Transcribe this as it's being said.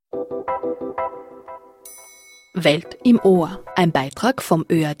Welt im Ohr, ein Beitrag vom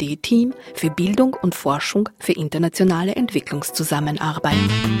ÖAD-Team für Bildung und Forschung für internationale Entwicklungszusammenarbeit.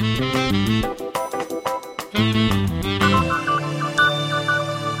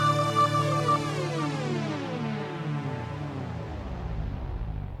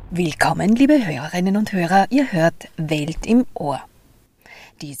 Willkommen, liebe Hörerinnen und Hörer, ihr hört Welt im Ohr.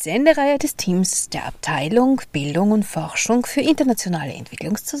 Die Sendereihe des Teams der Abteilung Bildung und Forschung für internationale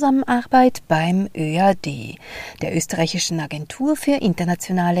Entwicklungszusammenarbeit beim ÖAD, der österreichischen Agentur für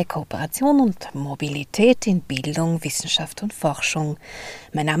internationale Kooperation und Mobilität in Bildung, Wissenschaft und Forschung.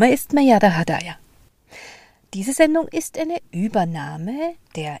 Mein Name ist Mejada Hadaya. Diese Sendung ist eine Übernahme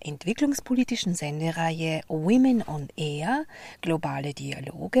der entwicklungspolitischen Sendereihe Women on Air, globale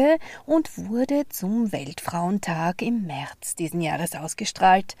Dialoge, und wurde zum Weltfrauentag im März diesen Jahres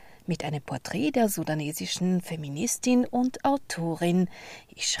ausgestrahlt mit einem Porträt der sudanesischen Feministin und Autorin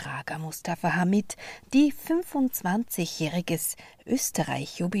Ishraqa Mustafa Hamid, die 25-jähriges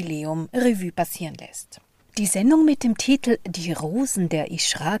Österreich-Jubiläum Revue passieren lässt. Die Sendung mit dem Titel Die Rosen der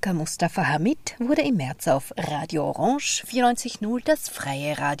Ishraqa Mustafa Hamid wurde im März auf Radio Orange 94.0, das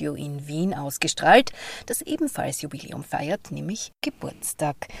freie Radio in Wien, ausgestrahlt, das ebenfalls Jubiläum feiert, nämlich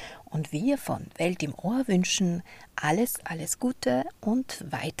Geburtstag. Und wir von Welt im Ohr wünschen alles Gute und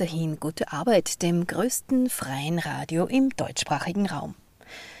weiterhin gute Arbeit dem größten freien Radio im deutschsprachigen Raum.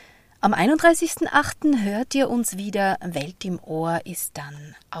 Am 31.08. hört ihr uns wieder. Welt im Ohr ist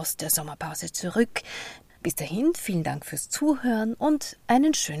dann aus der Sommerpause zurück. Bis dahin, vielen Dank fürs Zuhören und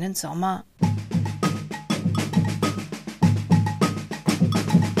einen schönen Sommer.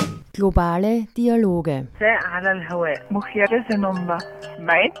 Globale Dialoge.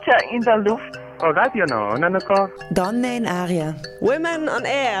 in der Luft. Donne in aria. Women on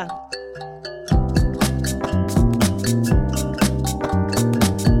Air.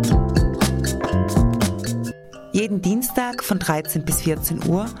 Jeden Dienstag von 13 bis 14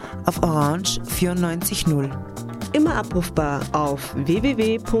 Uhr auf Orange 94.0. Immer abrufbar auf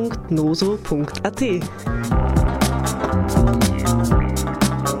www.noso.at.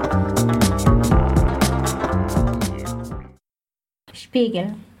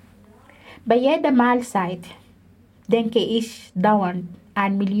 Spiegel. Bei jeder Mahlzeit denke ich dauernd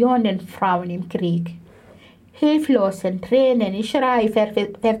an Millionen Frauen im Krieg. Hilflosen, Tränen, Schrei,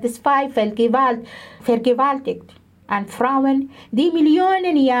 verzweifelt, vergewaltigt. An Frauen, die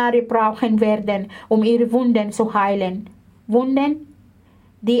Millionen Jahre brauchen werden, um ihre Wunden zu heilen. Wunden,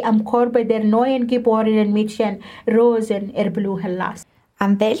 die am Körper der neuen geborenen Mädchen Rosen erblühen lassen.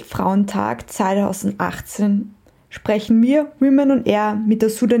 Am Weltfrauentag 2018 sprechen wir Women on Air mit der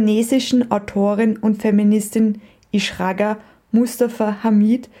sudanesischen Autorin und Feministin Ishraqa Mustafa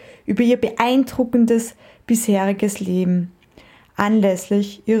Hamid über ihr beeindruckendes bisheriges Leben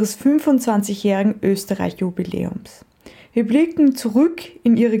anlässlich ihres 25-jährigen Österreich-Jubiläums. Wir blicken zurück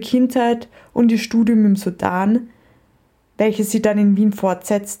in ihre Kindheit und ihr Studium im Sudan, welches sie dann in Wien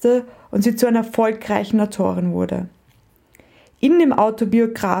fortsetzte und sie zu einer erfolgreichen Autorin wurde. In dem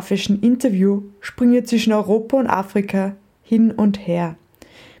autobiografischen Interview springen wir zwischen Europa und Afrika hin und her.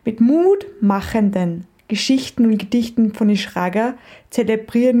 Mit mutmachenden Geschichten und Gedichten von Ishraqa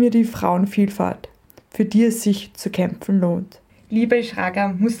zelebrieren wir die Frauenvielfalt, für die es sich zu kämpfen lohnt. Liebe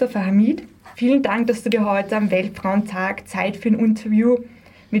Ishraqa Mustafa Hamid, vielen Dank, dass du dir heute am Weltfrauentag Zeit für ein Interview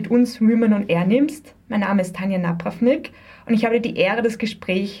mit uns Women on Air nimmst. Mein Name ist Tanja Napravnik und ich habe die Ehre, das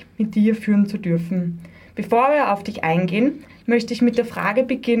Gespräch mit dir führen zu dürfen. Bevor wir auf dich eingehen, möchte ich mit der Frage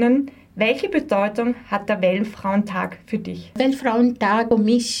beginnen, welche Bedeutung hat der Weltfrauentag für dich? Weltfrauentag für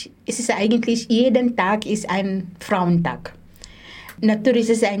mich ist es eigentlich, jeden Tag ist ein Frauentag. Natürlich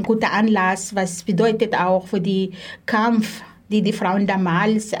ist es ein guter Anlass, was bedeutet auch für den Kampf, die die Frauen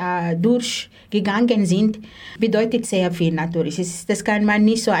damals durchgegangen sind, bedeutet sehr viel natürlich. Das kann man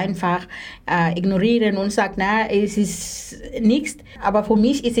nicht so einfach ignorieren und sagen, na, es ist nichts. Aber für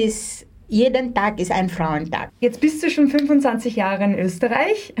mich ist es, jeden Tag ist ein Frauentag. Jetzt bist du schon 25 Jahre in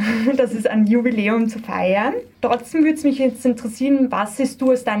Österreich. Das ist ein Jubiläum zu feiern. Trotzdem würde es mich jetzt interessieren, was siehst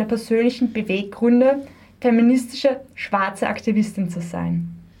du als deine persönlichen Beweggründe, feministische schwarze Aktivistin zu sein?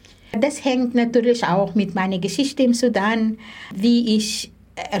 Das hängt natürlich auch mit meiner Geschichte im Sudan, wie ich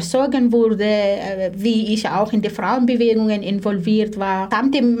erzogen wurde, wie ich auch in die Frauenbewegungen involviert war.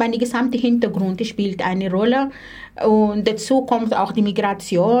 Mein gesamter Hintergrund spielt eine Rolle und dazu kommt auch die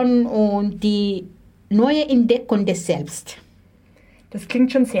Migration und die neue Entdeckung des Selbst. Das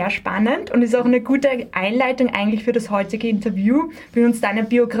klingt schon sehr spannend und ist auch eine gute Einleitung eigentlich für das heutige Interview, wie wir uns deine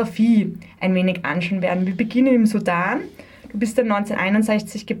Biografie ein wenig anschauen werden. Wir beginnen im Sudan. Du bist dann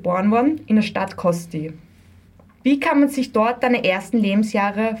 1961 geboren worden in der Stadt Kosti. Wie kann man sich dort deine ersten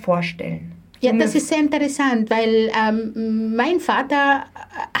Lebensjahre vorstellen? Ja, das ist sehr interessant, weil mein Vater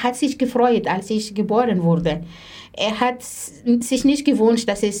hat sich gefreut, als ich geboren wurde. Er hat sich nicht gewünscht,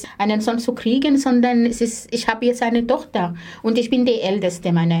 dass es einen Sohn zu kriegen, sondern ich habe jetzt eine Tochter und ich bin die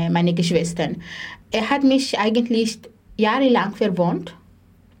älteste meiner Geschwistern. Er hat mich eigentlich jahrelang verwohnt.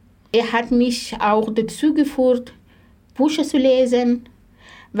 Er hat mich auch dazu geführt, Bücher zu lesen,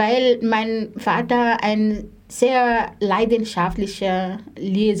 weil mein Vater ein sehr leidenschaftlicher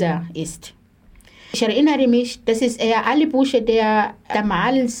Leser ist. Ich erinnere mich, das ist er alle Bücher, die er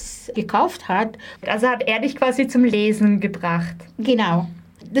damals gekauft hat. Also hat er dich quasi zum Lesen gebracht? Genau.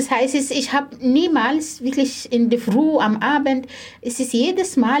 Das heißt, ich habe niemals wirklich in der Früh, am Abend,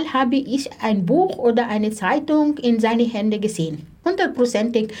 jedes Mal habe ich ein Buch oder eine Zeitung in seine Hände gesehen.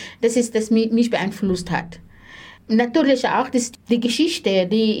 100%, das mich beeinflusst hat. Natürlich auch die Geschichte,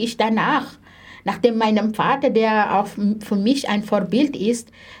 die ich danach, nachdem meinem Vater, der auch für mich ein Vorbild ist,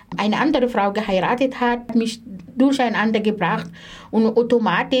 eine andere Frau geheiratet hat, mich durcheinander gebracht und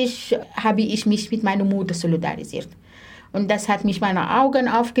automatisch habe ich mich mit meiner Mutter solidarisiert. Und das hat mich meine Augen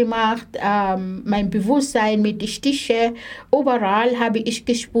aufgemacht, mein Bewusstsein mit den Stichen. Überall habe ich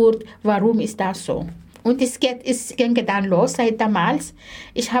gespürt, warum ist das so. Und es ging dann los seit damals.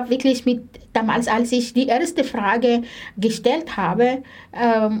 Ich habe wirklich damals, als ich die erste Frage gestellt habe,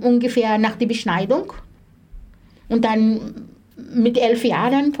 ungefähr nach der Beschneidung und dann mit 11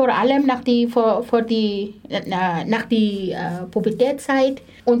 Jahren vor allem nach die Pubertätzeit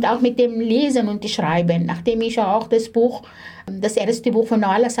und auch mit dem Lesen und Schreiben, nachdem ich auch das erste Buch von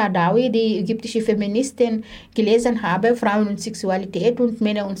Noala Saadawi, die ägyptische Feministin, gelesen habe, Frauen und Sexualität und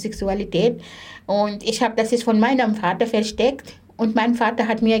Männer und Sexualität. Und ich habe das jetzt von meinem Vater versteckt und mein Vater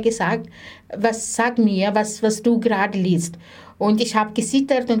hat mir gesagt, sag mir, was du gerade liest. Und ich habe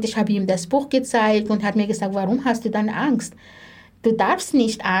gesittert und ich habe ihm das Buch gezeigt und hat mir gesagt, warum hast du dann Angst? Du darfst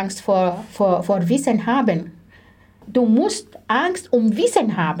nicht Angst vor Wissen haben. Du musst Angst um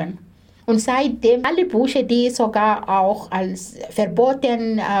Wissen haben. Und seitdem alle Bücher, die sogar auch als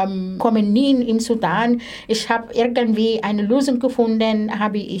verboten kommen nie im Sudan, ich habe irgendwie eine Lösung gefunden,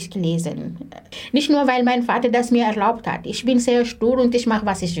 habe ich gelesen. Nicht nur, weil mein Vater das mir erlaubt hat. Ich bin sehr stur und ich mache,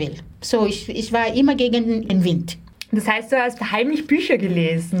 was ich will. So, ich war immer gegen den Wind. Das heißt, du hast heimlich Bücher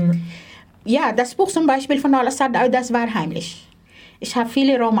gelesen? Ja, das Buch zum Beispiel von Al-Assad, das war heimlich. Ich habe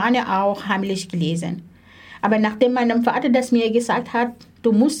viele Romane auch heimlich gelesen. Aber nachdem mein Vater das mir gesagt hat,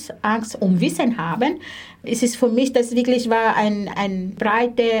 du musst Angst um Wissen haben, ist es für mich, das wirklich war ein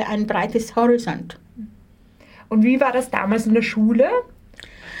breites Horizont. Und wie war das damals in der Schule?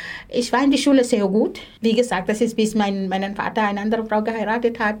 Ich war in der Schule sehr gut. Wie gesagt, das ist bis mein Vater eine andere Frau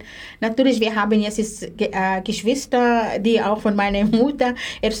geheiratet hat. Natürlich, wir haben jetzt Geschwister, die auch von meiner Mutter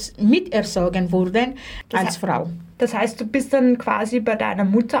miterzogen wurden als Frau. Das heißt, du bist dann quasi bei deiner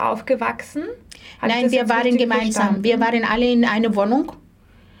Mutter aufgewachsen? Nein, wir waren gemeinsam. Verstanden? Wir waren alle in einer Wohnung.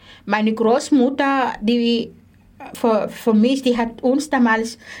 Meine Großmutter, die für mich, die hat uns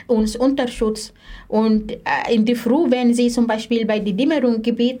damals unterstützt. Und in der Früh, wenn sie zum Beispiel bei dem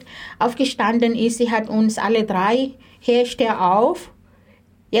Dämmerungsgebiet aufgestanden ist, sie hat uns alle drei, hier steh auf,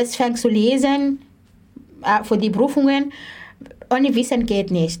 jetzt fängst du lesen für die Prüfungen. Ohne Wissen geht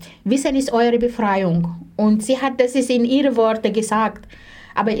nicht. Wissen ist eure Befreiung. Und sie hat das in ihre Worte gesagt.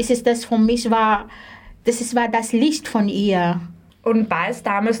 Aber das für mich war das Licht von ihr. Und war es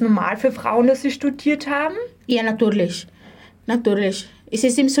damals normal für Frauen, dass sie studiert haben? Ja, natürlich. Natürlich. Es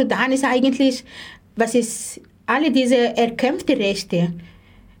ist im Sudan ist eigentlich, alle diese erkämpften Rechte,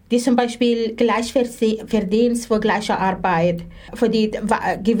 die zum Beispiel Gleichverdienst für gleiche Arbeit, für die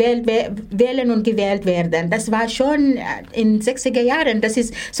wählen und gewählt werden. Das war schon in den 60er Jahren. Das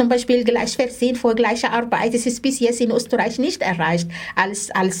ist zum Beispiel Gleichverdienst für gleiche Arbeit. Das ist bis jetzt in Österreich nicht erreicht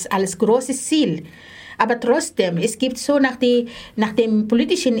als großes Ziel. Aber trotzdem, es gibt so nach dem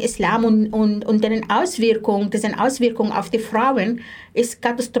politischen Islam und diesen Auswirkungen auf die Frauen, ist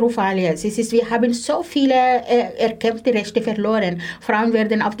katastrophal jetzt. Wir haben so viele erkämpfte Rechte verloren. Frauen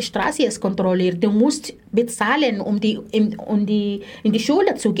werden auf der Straße jetzt kontrolliert. Du musst bezahlen, um in die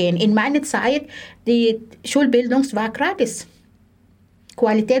Schule zu gehen. In meiner Zeit, die Schulbildung war gratis.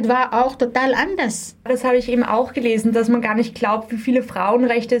 Qualität war auch total anders. Das habe ich eben auch gelesen, dass man gar nicht glaubt, wie viele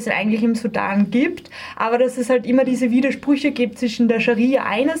Frauenrechte es eigentlich im Sudan gibt, aber dass es halt immer diese Widersprüche gibt zwischen der Scharia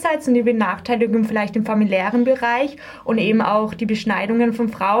einerseits und die Benachteiligung vielleicht im familiären Bereich und eben auch die Beschneidungen von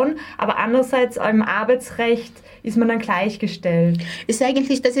Frauen, aber andererseits im Arbeitsrecht ist man dann gleichgestellt. Das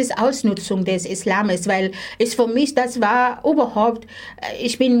ist Ausnutzung des Islams, weil für mich, das war überhaupt,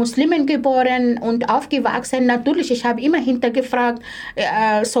 ich bin Muslimin geboren und aufgewachsen, natürlich, ich habe immer hintergefragt,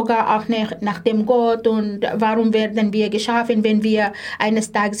 sogar auch nach dem Gott und warum werden wir geschaffen, wenn wir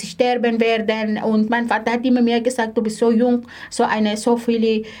eines Tages sterben werden. Und mein Vater hat immer mehr gesagt, du bist so jung, so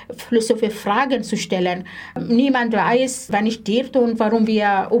viele philosophische Fragen zu stellen. Niemand weiß, wann ich stirbt und warum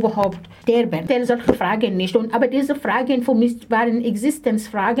wir überhaupt sterben. Solche Fragen nicht. Aber diese Fragen für mich waren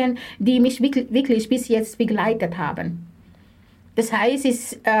Existenzfragen, die mich wirklich bis jetzt begleitet haben. Das heißt,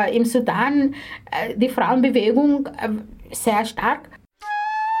 ist im Sudan die Frauenbewegung sehr stark.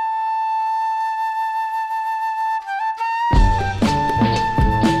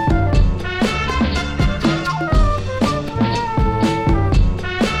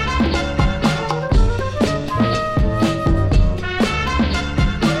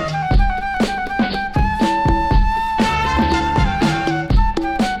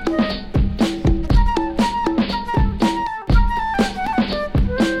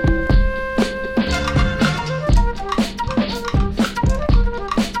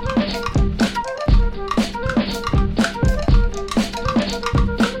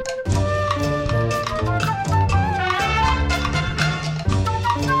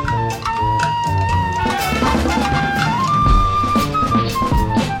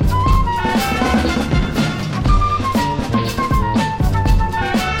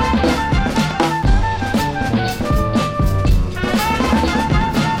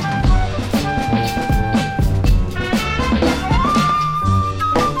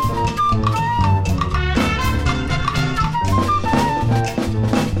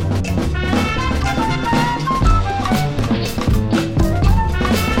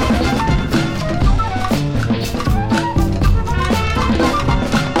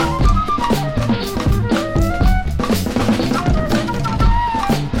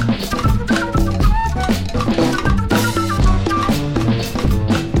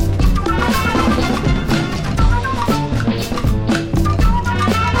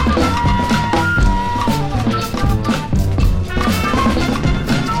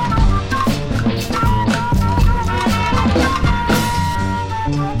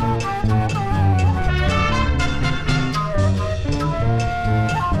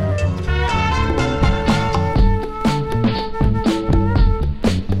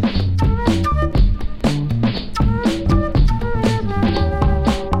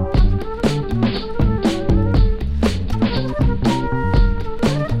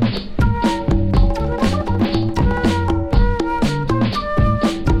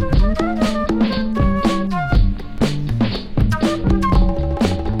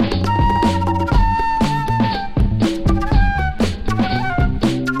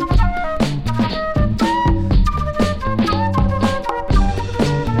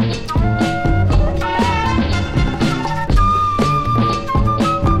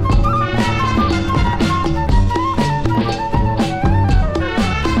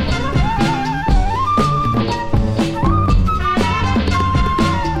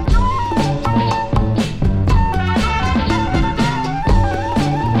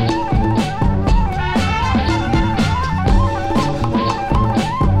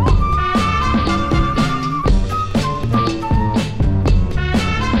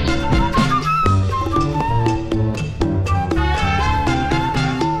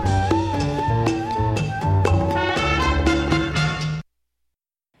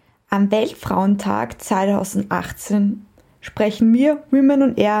 Am Weltfrauentag 2018 sprechen wir Women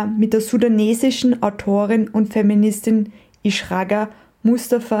on Air mit der sudanesischen Autorin und Feministin Ishraga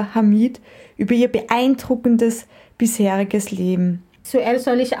Mustafa Hamid über ihr beeindruckendes bisheriges Leben. Zuerst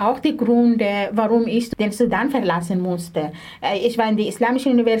soll ich auch die Gründe, warum ich den Sudan verlassen musste. Ich war in der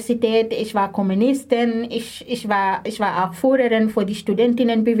Islamischen Universität, ich war Kommunistin, ich war auch Führerin für die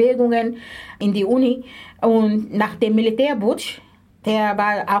Studentinnenbewegungen in die Uni. Und nach dem Militärputsch, der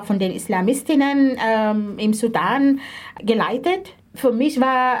war auch von den Islamistinnen im Sudan geleitet. Für mich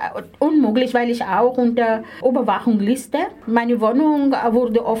war unmöglich, weil ich auch unter Überwachung liste. Meine Wohnung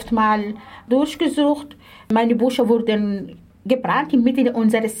wurde oftmals durchgesucht. Meine Bücher wurden gebrannt in Mitte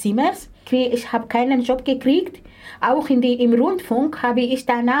unseres Zimmers. Ich habe keinen Job gekriegt. Auch im Rundfunk habe ich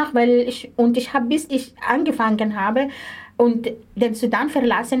danach, bis ich angefangen habe und den Sudan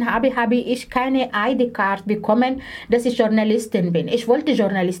verlassen habe, habe ich keine ID-Card bekommen, dass ich Journalistin bin. Ich wollte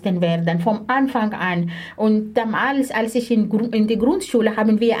Journalistin werden, vom Anfang an. Und damals, als ich in die Grundschule,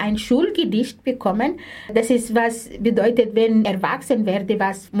 haben wir ein Schulgedicht bekommen. Das ist, was bedeutet, wenn ich erwachsen werde,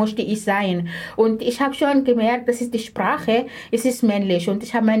 was möchte ich sein. Und ich habe schon gemerkt, das ist die Sprache, es ist männlich. Und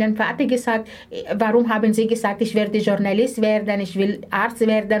ich habe meinem Vater gesagt, warum haben Sie gesagt, ich werde Journalist werden, ich will Arzt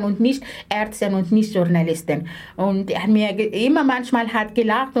werden und nicht Ärztin und nicht Journalistin. Und er hat mir immer manchmal hat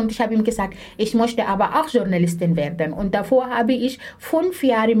gelacht und ich habe ihm gesagt, ich möchte aber auch Journalistin werden. Und davor habe ich 5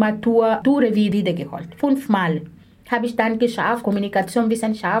 Jahre Matur wiedergeholt. 5 Mal habe ich dann geschafft,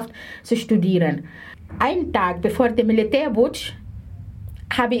 Kommunikationswissenschaft zu studieren. Einen Tag bevor der Militärputsch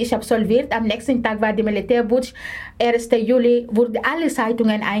habe ich absolviert. Am nächsten Tag war der Militärputsch. 1. Juli wurden alle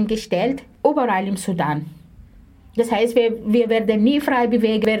Zeitungen eingestellt, überall im Sudan. Das heißt, wir werden nie frei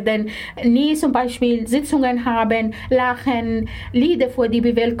bewegen, werden nie zum Beispiel Sitzungen haben, lachen, Lieder für die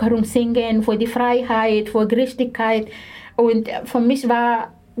Bevölkerung singen, für die Freiheit, für Gerechtigkeit. Und für mich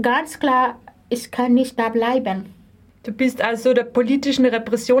war ganz klar, ich kann nicht da bleiben. Du bist also der politischen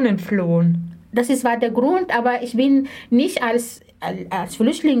Repression entflohen. Das war der Grund, aber ich bin nicht als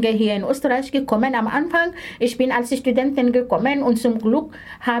Flüchtlinge hier in Österreich gekommen. Am Anfang, ich bin als Studentin gekommen und zum Glück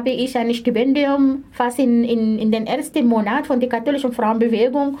habe ich ein Stipendium fast in den ersten Monat von der katholischen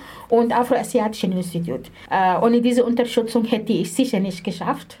Frauenbewegung und Afroasiatischen Institut. Ohne diese Unterstützung hätte ich sicher nicht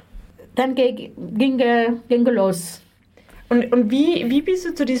geschafft. Dann ging los. Und wie bist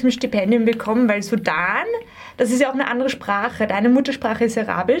du zu diesem Stipendium gekommen? Weil Sudan, das ist ja auch eine andere Sprache. Deine Muttersprache ist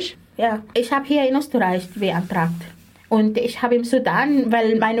Arabisch. Ja, ich habe hier in Österreich beantragt. Und ich habe im Sudan,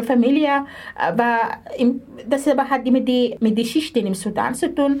 weil meine Familie das hat mit den Schichten im Sudan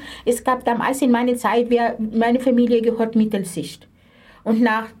zu tun. Es gab damals in meiner Zeit, meine Familie gehört Mittelschicht. Und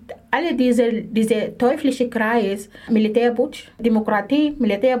nach alle diese teuflische Kreis, Militärputsch, Demokratie,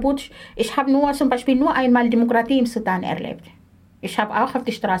 Militärputsch, ich habe zum Beispiel nur einmal Demokratie im Sudan erlebt. Ich habe auch auf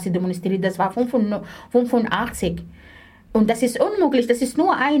die Straße demonstriert, das war 1985. Und das ist unmöglich, das ist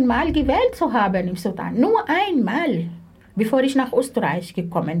nur einmal gewählt zu haben im Sudan. Nur einmal, bevor ich nach Österreich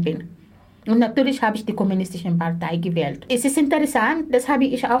gekommen bin. Und natürlich habe ich die Kommunistische Partei gewählt. Es ist interessant, das habe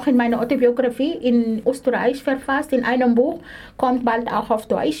ich auch in meiner Autobiografie in Österreich verfasst, in einem Buch, kommt bald auch auf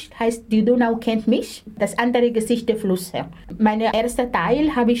Deutsch, heißt Die Donau kennt mich, das andere Gesicht der Flüsse. Mein erster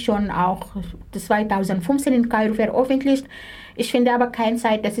Teil habe ich schon auch 2015 in Kairo veröffentlicht. Ich finde aber keine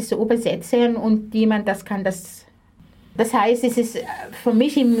Zeit, das zu übersetzen und jemand das kann das. Das heißt, es ist für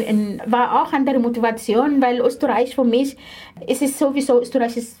mich war auch andere Motivation, weil Österreich für mich, es ist sowieso,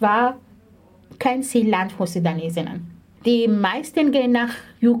 Österreich war kein Zielland für Sudanesinnen. Die meisten gehen nach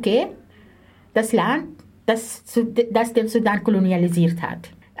UK, das Land, das den Sudan kolonialisiert hat.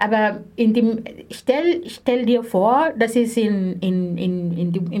 Aber stell dir vor, dass es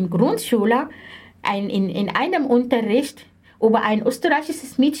in Grundschule in einem Unterricht über ein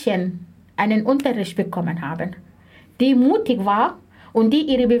österreichisches Mädchen einen Unterricht bekommen haben, die mutig war und die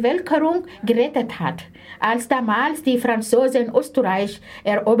ihre Bevölkerung gerettet hat, als damals die Franzosen Österreich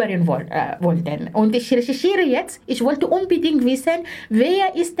erobern wollten. Und ich recherchiere jetzt, ich wollte unbedingt wissen,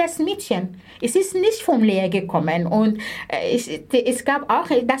 wer ist das Mädchen? Es ist nicht vom Lehr gekommen und es gab auch,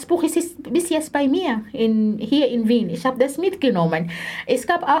 das Buch ist bis jetzt bei mir, hier in Wien. Ich habe das mitgenommen. Es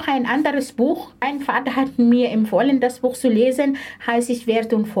gab auch ein anderes Buch, mein Vater hat mir empfohlen, das Buch zu lesen, heißt Ich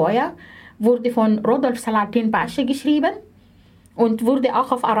Wert und Feuer, wurde von Rodolphe Salatin Pascha geschrieben und wurde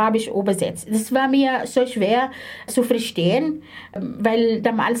auch auf Arabisch übersetzt. Das war mir so schwer zu verstehen, weil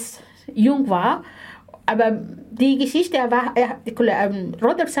damals jung war. Aber die Geschichte war,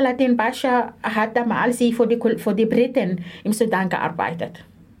 Rodolphe Salatin Pascha hat damals für die Briten im Sudan gearbeitet.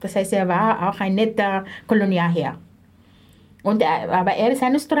 Das heißt, er war auch ein netter Kolonialherr. Aber er ist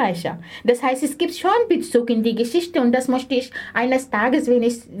ein Österreicher. Das heißt, es gibt schon Bezug in die Geschichte und das möchte ich eines Tages,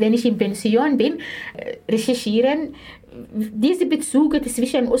 wenn ich in Pension bin, recherchieren, diese Bezüge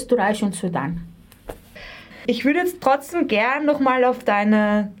zwischen Österreich und Sudan. Ich würde jetzt trotzdem gern nochmal auf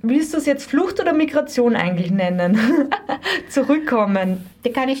willst du es jetzt Flucht oder Migration eigentlich nennen, zurückkommen.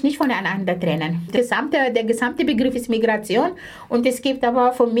 Die kann ich nicht voneinander trennen. Der gesamte Begriff ist Migration und es gibt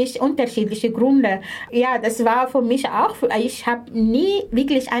aber für mich unterschiedliche Gründe. Ja, das war für mich auch, ich habe nie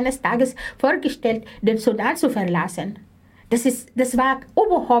wirklich eines Tages vorgestellt, den Sudan zu verlassen. Das war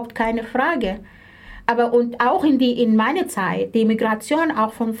überhaupt keine Frage. Aber und auch in meiner Zeit, die Migration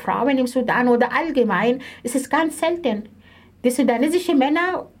auch von Frauen im Sudan oder allgemein, ist es ganz selten. Die sudanesischen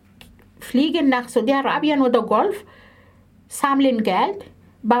Männer fliegen nach Saudi-Arabien oder Golf, sammeln Geld,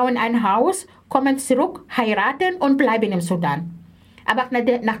 bauen ein Haus, kommen zurück, heiraten und bleiben im Sudan. Aber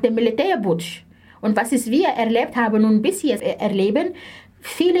nach dem Militärputsch und was wir erlebt haben und bis jetzt erleben,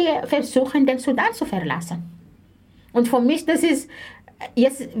 viele versuchen, den Sudan zu verlassen. Und für mich, das ist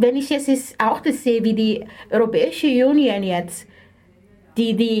jetzt, wenn ich jetzt auch das sehe, wie die Europäische Union jetzt,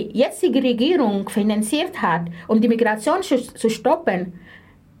 die jetzige Regierung finanziert hat, um die Migration zu stoppen,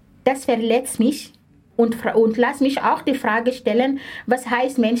 das verletzt mich und lass mich auch die Frage stellen, was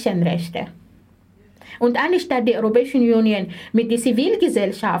heißt Menschenrechte? Und anstatt die Europäische Union mit der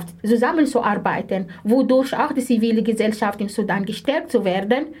Zivilgesellschaft zusammenzuarbeiten, wodurch auch die Zivilgesellschaft im Sudan gestärkt zu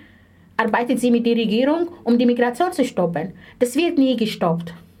werden, arbeitet sie mit der Regierung, um die Migration zu stoppen. Das wird nie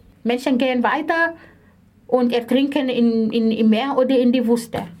gestoppt. Menschen gehen weiter und ertrinken im Meer oder in die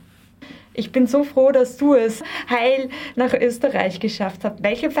Wüste. Ich bin so froh, dass du es heil nach Österreich geschafft hast.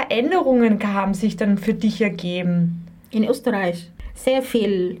 Welche Veränderungen haben sich dann für dich ergeben? In Österreich sehr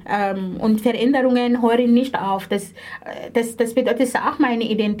viel. Und Veränderungen hören nicht auf. Das bedeutet, das ist auch meine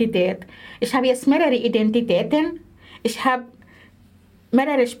Identität. Ich habe jetzt mehrere Identitäten. Ich habe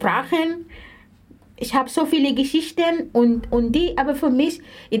mehrere Sprachen. Ich habe so viele Geschichten und die, aber für mich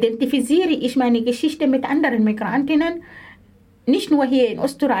identifiziere ich meine Geschichte mit anderen Migrantinnen. Nicht nur hier in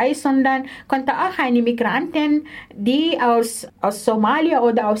Österreich, sondern konnte auch eine Migrantin, die aus Somalia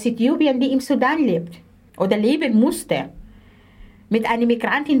oder aus Äthiopien, die im Sudan lebt oder leben musste, mit einer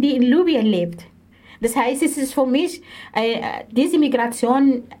Migrantin, die in Libyen lebt. Das heißt, es ist für mich diese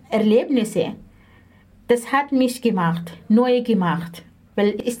Migration Erlebnisse. Das hat mich gemacht, neu gemacht.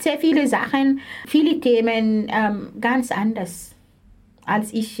 Weil es sehr viele Sachen, viele Themen ganz anders,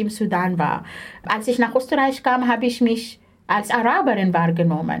 als ich im Sudan war. Als ich nach Österreich kam, habe ich mich als Araberin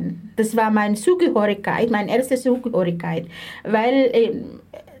wahrgenommen. Das war meine Zugehörigkeit, meine erste Zugehörigkeit. Weil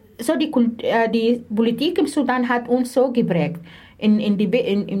so die Politik im Sudan hat uns so geprägt. In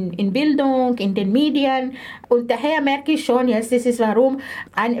Bildung, in den Medien. Und daher merke ich schon, jetzt, das ist warum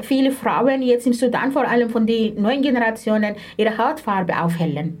viele Frauen jetzt im Sudan, vor allem von den neuen Generationen, ihre Hautfarbe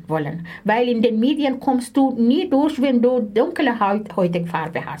aufhellen wollen. Weil in den Medien kommst du nie durch, wenn du dunkle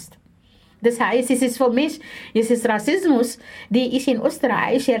Hautfarbe hast. Das heißt, es ist für mich, es ist Rassismus, den ich in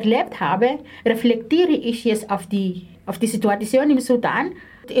Österreich erlebt habe, reflektiere ich jetzt auf die Situation im Sudan.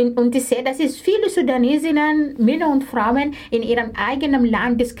 Und ich sehe, dass es viele Sudanesinnen, Männer und Frauen in ihrem eigenen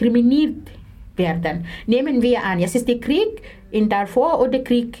Land diskriminiert werden. Nehmen wir an, es ist der Krieg in Darfur oder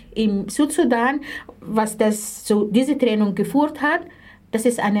Krieg im Südsudan, was das zu dieser Trennung geführt hat. Das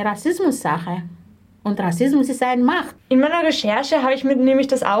ist eine Rassismus-Sache. Und Rassismus ist eine Macht. In meiner Recherche habe ich mir nämlich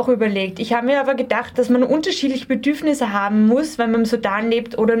das auch überlegt. Ich habe mir aber gedacht, dass man unterschiedliche Bedürfnisse haben muss, wenn man im Sudan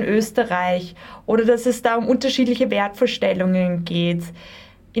lebt oder in Österreich. Oder dass es da um unterschiedliche Wertvorstellungen geht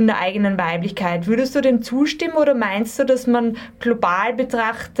in der eigenen Weiblichkeit. Würdest du dem zustimmen oder meinst du, dass man global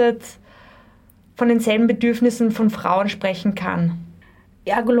betrachtet von denselben Bedürfnissen von Frauen sprechen kann?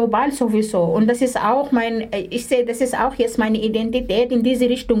 Ja, global sowieso. Und das ist auch ich sehe, das ist auch jetzt meine Identität in diese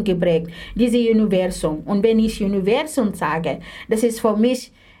Richtung geprägt, diese Universum. Und wenn ich Universum sage, das ist für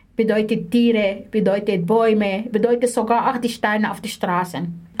mich, bedeutet Tiere, bedeutet Bäume, bedeutet sogar auch die Steine auf den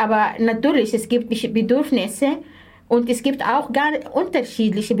Straßen. Aber natürlich, es gibt Bedürfnisse, und es gibt auch ganz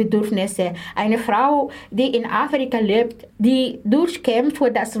unterschiedliche Bedürfnisse. Eine Frau, die in Afrika lebt, die durchkämpft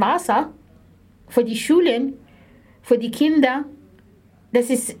für das Wasser, für die Schulen, für die Kinder, das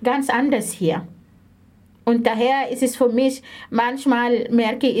ist ganz anders hier. Und daher ist es für mich, manchmal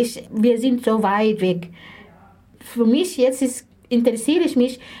merke ich, wir sind so weit weg. Für mich jetzt interessiere ich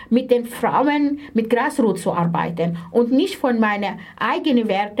mich, mit den Frauen, mit Grassroots zu arbeiten. Und nicht von meinen eigenen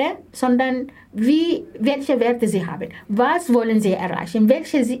Werten, sondern welche Werte sie haben. Was wollen sie erreichen?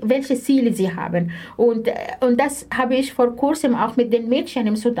 Welche Ziele sie haben? Und das habe ich vor kurzem auch mit den Mädchen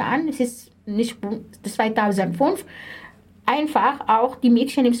im Sudan, es ist nicht 2005, einfach auch die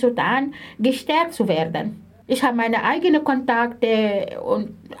Mädchen im Sudan gestärkt zu werden. Ich habe meine eigenen Kontakte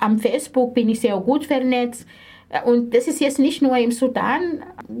und am Facebook bin ich sehr gut vernetzt. Und das ist jetzt nicht nur im Sudan.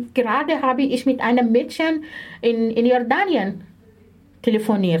 Gerade habe ich mit einem Mädchen in Jordanien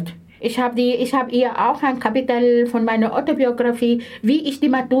telefoniert. Ich habe ihr auch ein Kapitel von meiner Autobiografie, wie ich die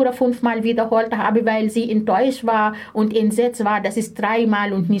Matura 5-mal wiederholt habe, weil sie enttäuscht war und entsetzt war, das ist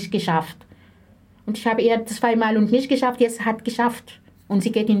 3-mal und nicht geschafft. Und ich habe ihr 2-mal und nicht geschafft, jetzt hat geschafft. Und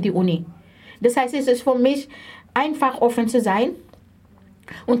sie geht in die Uni. Das heißt, es ist für mich einfach offen zu sein.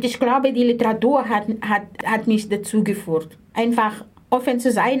 Und ich glaube, die Literatur hat mich dazu geführt, einfach offen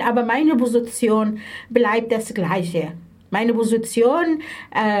zu sein, aber meine Position bleibt das Gleiche. Meine Position,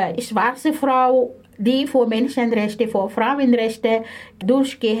 schwarze Frau, die für Menschenrechte, für Frauenrechte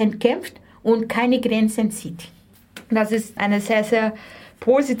durchgehend kämpft und keine Grenzen zieht. Das ist eine sehr, sehr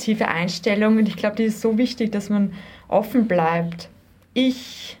positive Einstellung und ich glaube, die ist so wichtig, dass man offen bleibt.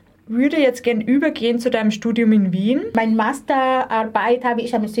 Ich würde jetzt gerne übergehen zu deinem Studium in Wien. Meine Masterarbeit habe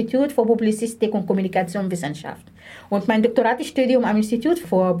ich am Institut für Publizistik und Kommunikationswissenschaft und mein Doktoratstudium am Institut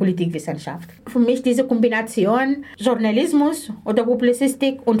für Politikwissenschaft. Für mich diese Kombination Journalismus oder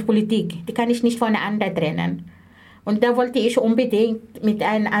Publizistik und Politik, die kann ich nicht voneinander trennen. Und da wollte ich unbedingt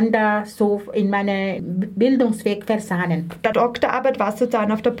miteinander so in meinen Bildungsweg versahnen. Der Doktorarbeit warst du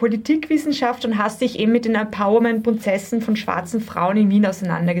dann auf der Politikwissenschaft und hast dich eben mit den Empowerment-Prozessen von schwarzen Frauen in Wien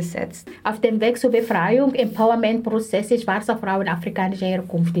auseinandergesetzt. Auf dem Weg zur Befreiung, Empowerment-Prozesse schwarzer Frauen afrikanischer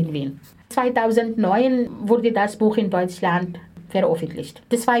Herkunft in Wien. 2009 wurde das Buch in Deutschland veröffentlicht.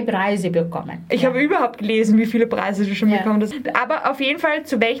 2 Preise bekommen. Ich habe überhaupt gelesen, wie viele Preise du schon bekommen hast. Aber auf jeden Fall,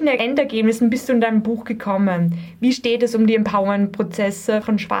 zu welchen Endergebnissen bist du in deinem Buch gekommen? Wie steht es um die Empowerment-Prozesse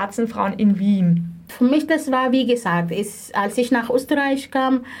von schwarzen Frauen in Wien? Für mich, das war, wie gesagt, als ich nach Österreich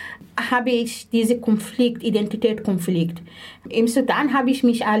kam, habe ich diesen Konflikt, Identitätskonflikt. Im Sudan habe ich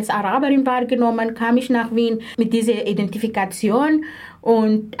mich als Araberin wahrgenommen, kam ich nach Wien mit dieser Identifikation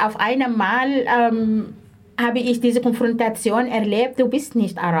und auf einmal habe ich diese Konfrontation erlebt, du bist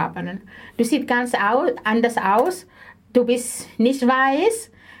nicht Araberin. Du siehst ganz anders aus, du bist nicht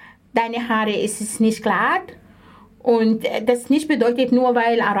weiß, deine Haare ist nicht glatt. Und das nicht bedeutet nur,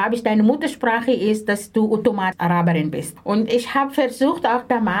 weil Arabisch deine Muttersprache ist, dass du automatisch Araberin bist. Und ich habe versucht, auch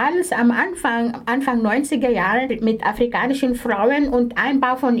damals am Anfang 90er Jahre mit afrikanischen Frauen und ein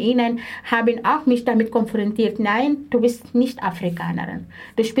paar von ihnen haben auch mich damit konfrontiert. Nein, du bist nicht Afrikanerin.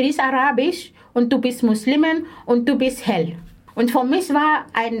 Du sprichst Arabisch und du bist Muslimin und du bist hell. Und für mich war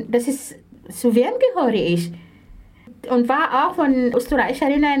das ist, zu wem gehöre ich? Und war auch von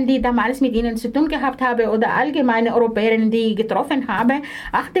Österreicherinnen, die damals mit ihnen zu tun gehabt habe oder allgemeine Europäerinnen, die ich getroffen habe,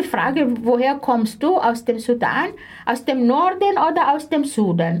 auch die Frage, woher kommst du? Aus dem Sudan, aus dem Norden oder aus dem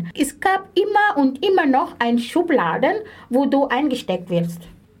Süden? Es gab immer und immer noch einen Schubladen, wo du eingesteckt wirst.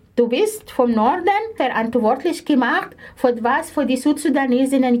 Du bist vom Norden verantwortlich gemacht, für was für die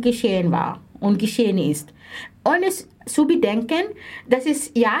Südsudanesinnen geschehen war und geschehen ist. Ohne zu bedenken, dass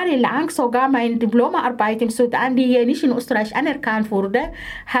es jahrelang sogar meine Diplomarbeit im Sudan, die hier nicht in Österreich anerkannt wurde,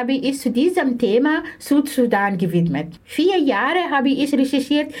 habe ich zu diesem Thema Südsudan gewidmet. 4 Jahre habe ich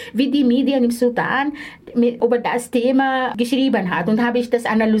recherchiert, wie die Medien im Sudan über das Thema geschrieben hat und habe ich das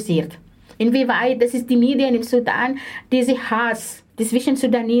analysiert. Inwieweit das ist die Medien im Sudan diese Hass, die zwischen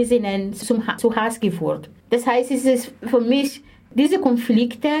Sudanesinnen zu Hass geführt. Das heißt, es ist für mich, diese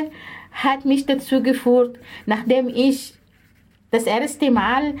Konflikte hat mich dazu geführt, nachdem ich das erste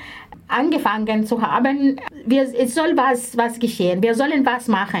Mal angefangen zu haben, es soll was geschehen, wir sollen was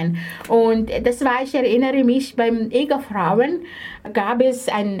machen. Und das war, ich erinnere mich, beim EGA-Frauen gab es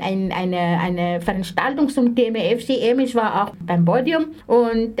eine Veranstaltung zum Thema FGM, ich war auch beim Podium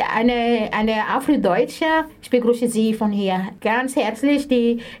und eine Afrodeutsche, ich begrüße Sie von hier ganz herzlich,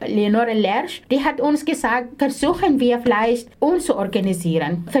 die Leonore Lersch, die hat uns gesagt, versuchen wir vielleicht uns zu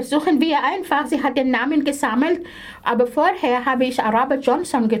organisieren. Versuchen wir einfach, sie hat den Namen gesammelt, aber vorher habe ich Araba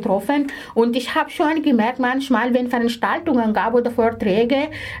Johnson getroffen und ich habe schon gemerkt, manchmal, wenn Veranstaltungen gab oder Vorträge,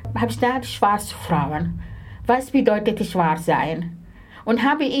 habe ich gedacht, schwarze Frauen. Was bedeutet schwarz sein? Und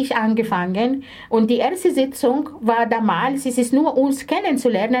habe ich angefangen und die erste Sitzung war damals, es ist nur uns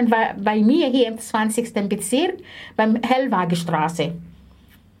kennenzulernen, war bei mir hier im 20. Bezirk, beim Hellwagenstraße.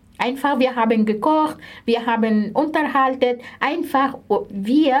 Einfach, wir haben gekocht, wir haben unterhalten, einfach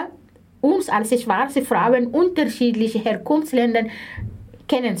wir uns als schwarze Frauen unterschiedliche Herkunftsländer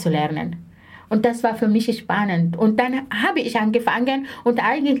kennenzulernen. Und das war für mich spannend. Und dann habe ich angefangen und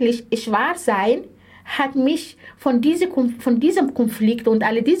eigentlich schwarz sein hat mich von diesem Konflikt und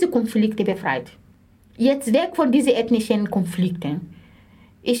alle diese Konflikte befreit. Jetzt weg von diesen ethnischen Konflikten.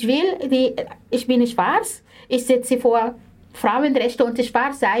 Ich bin schwarz, ich setze vor Frauenrechte und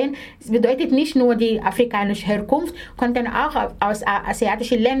schwarz sein. Es bedeutet nicht nur die afrikanische Herkunft, konnten auch aus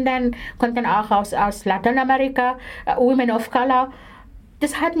asiatischen Ländern, konnten auch aus Lateinamerika, Women of Color.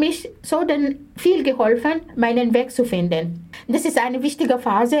 Das hat mich so viel geholfen, meinen Weg zu finden. Das ist eine wichtige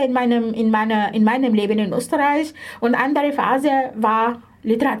Phase in meinem Leben in Österreich. Und eine andere Phase war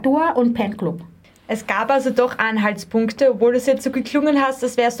Literatur und Penclub. Es gab also doch Anhaltspunkte, obwohl du es jetzt so geklungen hast,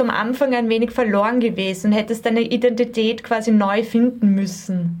 als wärst du am Anfang ein wenig verloren gewesen und hättest deine Identität quasi neu finden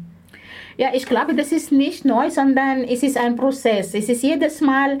müssen. Ja, ich glaube, das ist nicht neu, sondern es ist ein Prozess. Es ist jedes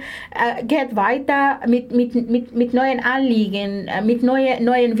Mal, geht weiter mit neuen Anliegen, mit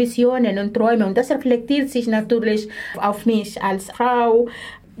neuen Visionen und Träumen. Und das reflektiert sich natürlich auf mich als Frau,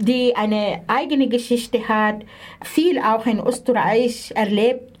 die eine eigene Geschichte hat, viel auch in Österreich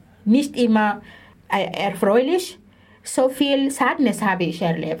erlebt, nicht immer erfreulich. So viel Sadness habe ich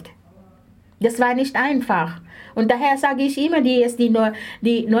erlebt. Das war nicht einfach. Und daher sage ich immer,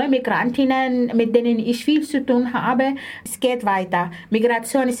 die Neumigrantinnen, mit denen ich viel zu tun habe, es geht weiter.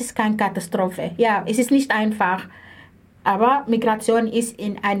 Migration ist keine Katastrophe. Ja, es ist nicht einfach. Aber Migration ist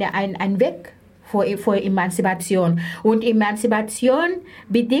ein Weg für Emanzipation. Und Emanzipation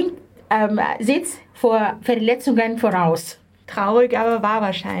bedingt sitzt vor Verletzungen voraus. Traurig, aber wahr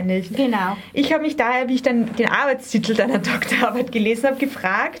wahrscheinlich. Genau. Ich habe mich daher, wie ich dann den Arbeitstitel deiner Doktorarbeit gelesen habe,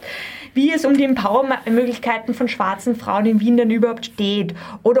 gefragt, wie es um die Empowerment-Möglichkeiten von schwarzen Frauen in Wien denn überhaupt steht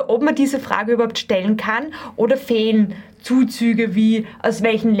oder ob man diese Frage überhaupt stellen kann oder fehlen Zuzüge wie aus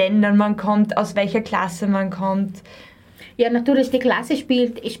welchen Ländern man kommt, aus welcher Klasse man kommt. Ja, natürlich, die Klasse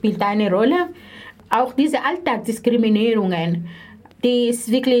spielt eine Rolle. Auch diese Alltagsdiskriminierungen, die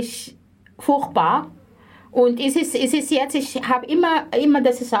ist wirklich furchtbar. Und es ist jetzt, ich habe immer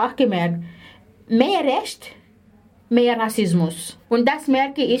das ist auch gemerkt, mehr Recht, mehr Rassismus. Und das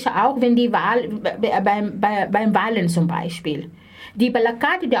merke ich auch, wenn die beim Wahlen zum Beispiel. Die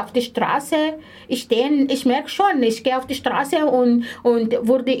Plakate, die auf der Straße stehen, ich merke schon, ich gehe auf die Straße und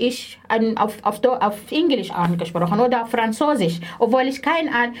wurde ich auf Englisch angesprochen oder auf Französisch, obwohl ich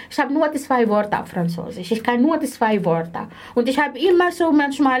habe nur die 2 Worte auf Französisch, ich kann nur die 2 Worte. Und ich habe immer so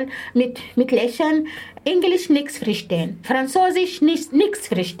manchmal mit Lächeln Englisch nichts verstehen, Französisch nichts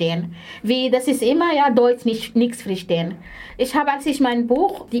verstehen, wie das ist immer, ja, Deutsch nichts verstehen. Ich habe, als ich mein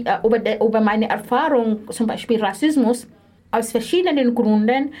Buch über meine Erfahrung, zum Beispiel Rassismus, aus verschiedenen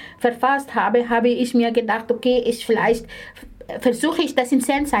Gründen verfasst habe ich mir gedacht, okay, vielleicht versuche ich das in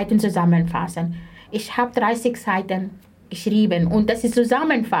 10 Seiten zusammenfassen. Ich habe 30 Seiten geschrieben und das ist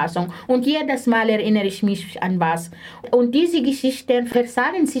Zusammenfassung und jedes Mal erinnere ich mich an was. Und diese Geschichten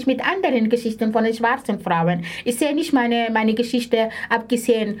versagen sich mit anderen Geschichten von den schwarzen Frauen. Ich sehe nicht meine Geschichte,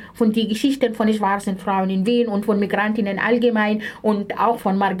 abgesehen von den Geschichten von den schwarzen Frauen in Wien und von Migrantinnen allgemein und auch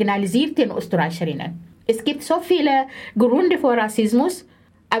von marginalisierten Österreicherinnen. Es gibt so viele Gründe für Rassismus,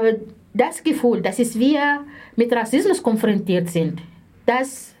 aber das Gefühl, dass wir mit Rassismus konfrontiert sind,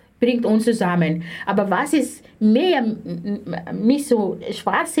 das bringt uns zusammen. Aber was ist mich so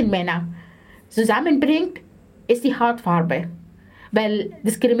schwarzen Männer zusammenbringt, ist die Hautfarbe. Weil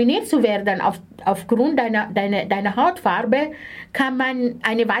diskriminiert zu werden aufgrund deiner Hautfarbe,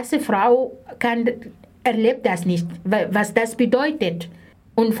 eine weiße Frau erlebt das nicht, was das bedeutet.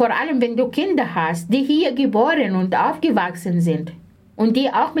 Und vor allem, wenn du Kinder hast, die hier geboren und aufgewachsen sind und die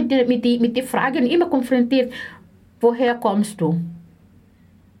auch mit den Fragen immer konfrontiert, woher kommst du?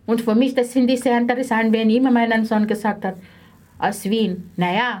 Und für mich, das finde ich sehr interessant, wenn immer mein Sohn gesagt hat, aus Wien.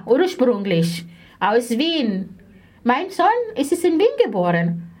 Naja, ursprünglich aus Wien. Mein Sohn ist in Wien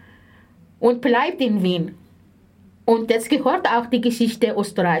geboren und bleibt in Wien. Und das gehört auch die Geschichte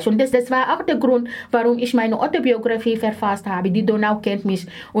Österreich. Und das war auch der Grund, warum ich meine Autobiografie verfasst habe. Die Donau kennt mich.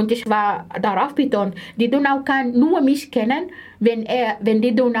 Und ich war darauf betont, die Donau kann nur mich kennen, wenn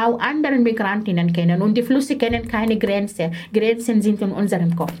die Donau anderen Migrantinnen kennen. Und die Flüsse kennen keine Grenze. Grenzen sind in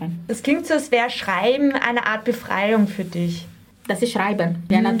unserem Kopf. Das klingt so, als wäre Schreiben eine Art Befreiung für dich. Das ist Schreiben,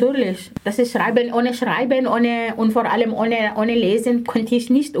 ja natürlich. Das ist Schreiben, und vor allem ohne Lesen konnte ich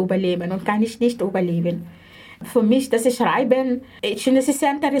nicht überleben und kann ich nicht überleben. Für mich, das ist Schreiben, ich finde, das ist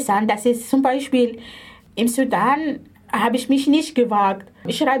sehr interessant. Das ist zum Beispiel im Sudan habe ich mich nicht gewagt.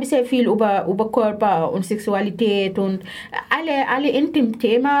 Ich schreibe sehr viel über Körper und Sexualität und alle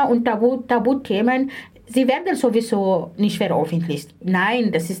Intim-Themen und Tabuthemen. Sie werden sowieso nicht veröffentlicht.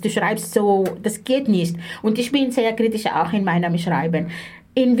 Nein, du schreibst so, das geht nicht. Und ich bin sehr kritisch auch in meinem Schreiben.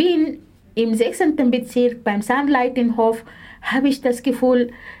 In Wien, im 6. Bezirk, beim Sandleitenhof, habe ich das Gefühl,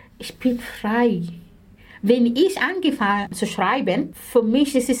 ich bin frei. Wenn ich angefangen zu schreiben, für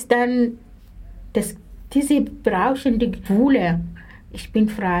mich ist es dann diese berauschende Gefühle. Ich bin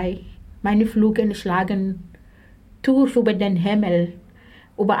frei. Meine Flügel schlagen durch über den Himmel,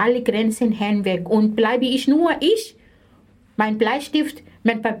 über alle Grenzen hinweg. Und bleibe ich nur ich, mein Bleistift,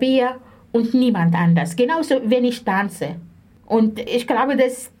 mein Papier und niemand anders. Genauso, wenn ich tanze. Und ich glaube,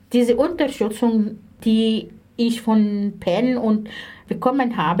 dass diese Unterstützung, die ich von Penn und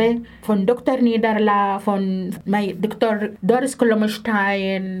bekommen habe, von Dr. Niederla, von Dr. Doris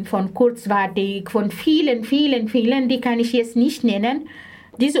Kolomstein, von Kurzwartig, von vielen, die kann ich jetzt nicht nennen.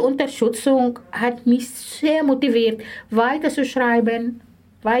 Diese Unterstützung hat mich sehr motiviert, weiter zu schreiben,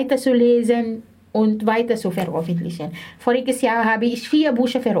 weiter zu lesen und weiter zu veröffentlichen. Voriges Jahr habe ich 4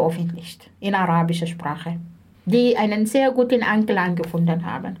 Bücher veröffentlicht in arabischer Sprache, die einen sehr guten Anklang gefunden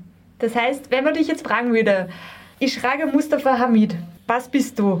haben. Das heißt, wenn man dich jetzt fragen würde, Ishraga Mustafa Hamid, was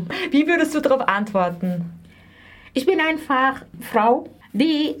bist du? Wie würdest du darauf antworten? Ich bin einfach Frau,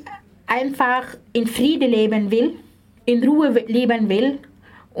 die einfach in Frieden leben will, in Ruhe leben will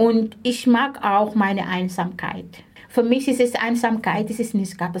und ich mag auch meine Einsamkeit. Für mich ist es Einsamkeit, es ist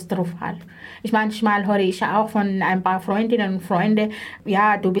nicht katastrophal. Manchmal höre ich auch von ein paar Freundinnen und Freunden,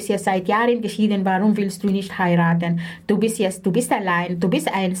 ja, du bist jetzt seit Jahren geschieden, warum willst du nicht heiraten? Du bist allein, du bist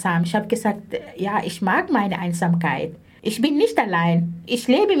einsam. Ich habe gesagt, ja, ich mag meine Einsamkeit. Ich bin nicht allein. Ich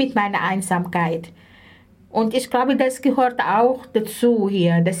lebe mit meiner Einsamkeit. Und ich glaube, das gehört auch dazu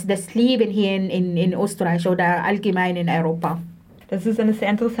hier, das Leben hier in Österreich oder allgemein in Europa. Das ist eine sehr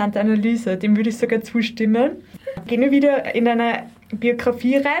interessante Analyse, dem würde ich sogar zustimmen. Gehen wir wieder in deine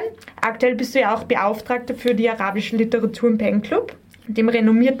Biografie rein. Aktuell bist du ja auch Beauftragte für die arabische Literatur im PEN Club, dem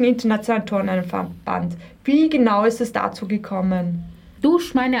renommierten internationalen Turnverband. Wie genau ist es dazu gekommen?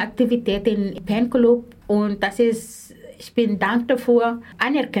 Durch meine Aktivitäten im PEN Club, und ich bin dankbar dafür,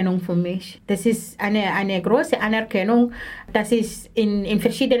 Anerkennung für mich. Das ist eine große Anerkennung. Das ist in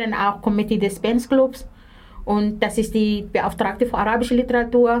verschiedenen auch Komitee des PEN Clubs. Und das ist die Beauftragte für arabische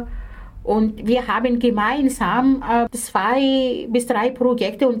Literatur. Und wir haben gemeinsam 2 bis 3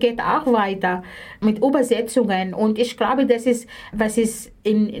 Projekte und geht auch weiter mit Übersetzungen. Und ich glaube, das ist, was ich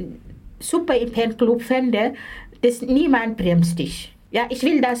super im PEN Club finde, dass niemand bremst dich. Ja, ich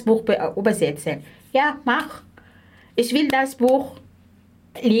will das Buch übersetzen. Ja, mach. Ich will das Buch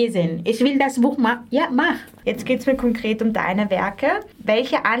lesen. Ich will das Buch machen. Ja, mach. Jetzt geht es mir konkret um deine Werke.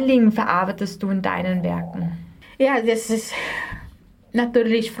 Welche Anliegen verarbeitest du in deinen Werken? Ja, das ist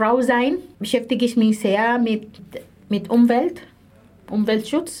natürlich Frau sein. Beschäftige ich mich sehr mit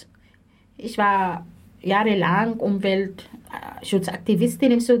Umweltschutz. Ich war jahrelang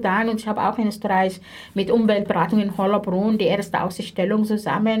Umweltschutzaktivistin im Sudan und ich habe auch in Österreich mit Umweltberatung in Hollabrunn die erste Ausstellung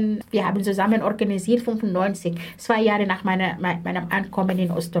wir haben zusammen organisiert, 1995, 2 Jahre nach meinem Ankommen in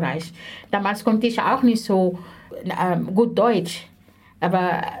Österreich. Damals konnte ich auch nicht so gut Deutsch,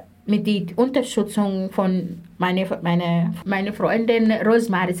 aber mit der Unterstützung von meiner Freundin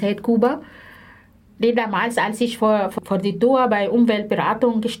Rosemarie Seidkuber, die damals, als ich vor die Tür bei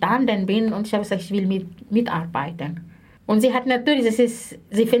Umweltberatung gestanden bin und ich habe gesagt, ich will mitarbeiten. Und sie hat natürlich,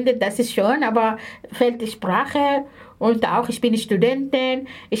 sie findet das ist schön, aber fehlt die Sprache und auch ich bin Studentin,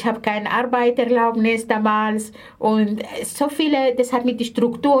 ich habe keine Arbeitserlaubnis damals und so viele, das hat mit der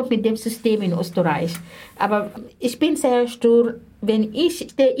Struktur und mit dem System in Österreich. Aber ich bin sehr stur, ich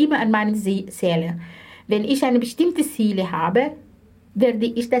stehe immer an meinen Zielen. Wenn ich eine bestimmte Ziele habe, werde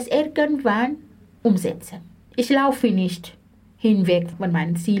ich das irgendwann umsetzen. Ich laufe nicht hinweg von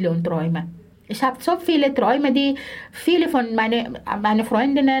meinen Zielen und Träumen. Ich habe so viele Träume, die viele von meinen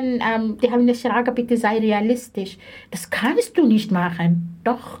Freundinnen, die haben gesagt, bitte sei realistisch. Das kannst du nicht machen.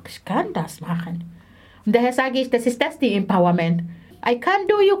 Doch, ich kann das machen. Und daher sage ich, das ist die Empowerment. I can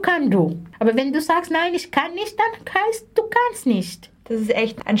do, you can do. Aber wenn du sagst, nein, ich kann nicht, dann heißt du kannst nicht. Das ist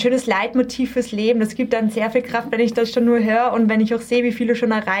echt ein schönes Leitmotiv fürs Leben. Das gibt dann sehr viel Kraft, wenn ich das schon nur höre. Und wenn ich auch sehe, wie viel du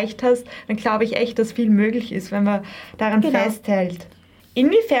schon erreicht hast, dann glaube ich echt, dass viel möglich ist, wenn man daran festhält.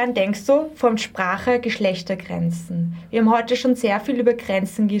 Inwiefern denkst du, formt Sprache Geschlechtergrenzen? Wir haben heute schon sehr viel über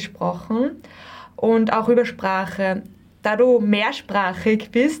Grenzen gesprochen und auch über Sprache. Da du mehrsprachig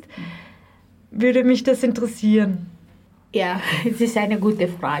bist, würde mich das interessieren. Ja, es ist eine gute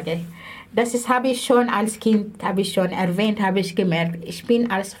Frage. Das habe ich schon als Kind erwähnt, habe ich gemerkt. Ich bin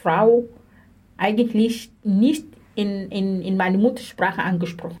als Frau eigentlich nicht in meine Muttersprache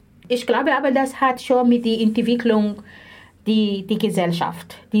angesprochen. Ich glaube aber, das hat schon mit der Entwicklung diese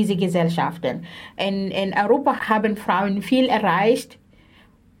Gesellschaften. In Europa haben Frauen viel erreicht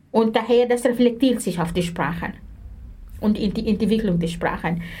und daher das reflektiert sich auf die Sprachen und in die Entwicklung der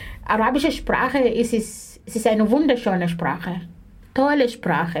Sprachen. Arabische Sprache ist eine wunderschöne Sprache. Tolle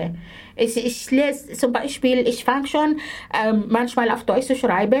Sprache. Ich lese zum Beispiel, ich fange schon manchmal auf Deutsch zu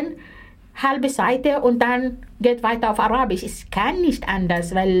schreiben, halbe Seite und dann geht weiter auf Arabisch. Ich kann nicht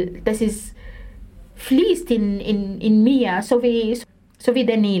anders, weil das fließt in mir, so wie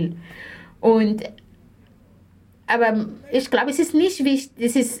der Nil. Aber ich glaube, es ist nicht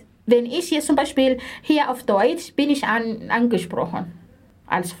wichtig, wenn ich hier zum Beispiel hier auf Deutsch bin ich angesprochen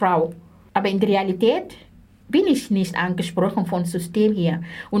als Frau. Aber in der Realität bin ich nicht angesprochen vom System hier.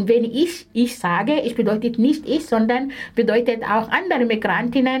 Und wenn ich sage, es bedeutet nicht ich, sondern bedeutet auch andere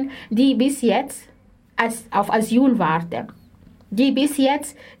Migrantinnen, die bis jetzt auf Asyl warten. Die bis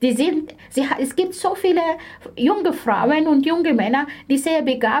jetzt, es gibt so viele junge Frauen und junge Männer, die sehr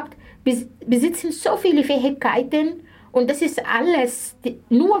begabt, besitzen so viele Fähigkeiten und das ist alles,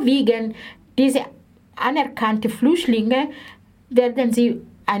 nur wegen dieser anerkannten Flüchtlinge werden sie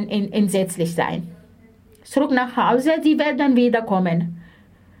entsetzlich sein. Zurück nach Hause, die werden wiederkommen.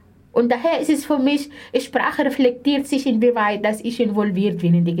 Und daher ist es für mich, Sprache reflektiert sich, inwieweit dass ich involviert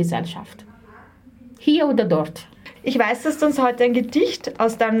bin in die Gesellschaft. Hier oder dort. Ich weiß, dass du uns heute ein Gedicht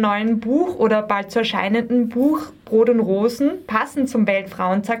aus deinem neuen Buch oder bald zu erscheinenden Buch Brot und Rosen passend zum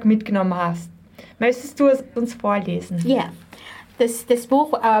Weltfrauentag mitgenommen hast. Möchtest du es uns vorlesen? Ja, das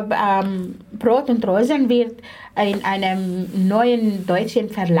Buch Brot und Rosen wird in einem neuen deutschen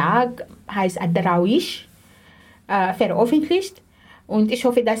Verlag, heißt Adrauisch, veröffentlicht. Und ich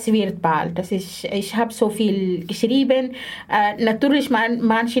hoffe, das wird bald. Ich habe so viel geschrieben. Natürlich,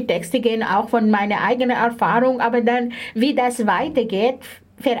 manche Texte gehen auch von meiner eigenen Erfahrung, aber dann, wie das weitergeht,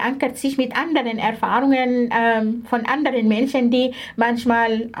 verankert sich mit anderen Erfahrungen von anderen Menschen, die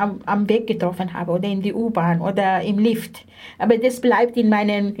manchmal am Weg getroffen haben oder in die U-Bahn oder im Lift. Aber das bleibt in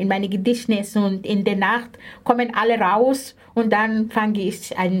meinem Gedächtnis und in der Nacht kommen alle raus und dann fange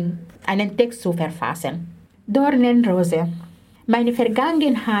ich einen Text zu verfassen. Dornenrose. Meine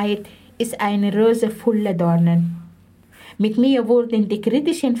Vergangenheit ist eine Rose voller Dornen. Mit mir wurden die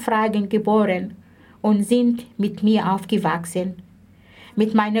kritischen Fragen geboren und sind mit mir aufgewachsen.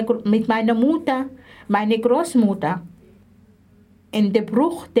 Mit meiner Mutter, meiner Großmutter. In dem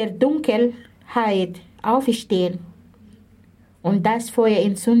Bruch der Dunkelheit aufstehen und das Feuer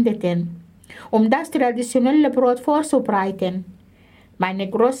entzündeten, um das traditionelle Brot vorzubereiten. Meine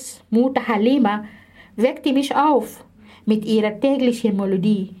Großmutter Halima weckte mich auf mit ihrer täglichen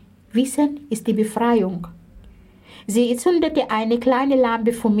Melodie. Wissen ist die Befreiung. Sie zündete eine kleine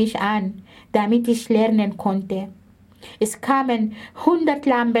Lampe für mich an, damit ich lernen konnte. Es kamen 100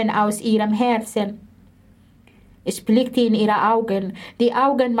 Lampen aus ihrem Herzen. Ich blickte in ihre Augen, die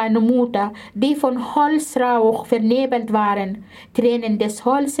Augen meiner Mutter, die von Holzrauch vernebelt waren. Tränen des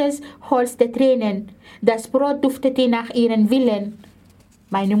Holzes, Holz der Tränen. Das Brot duftete nach ihren Willen.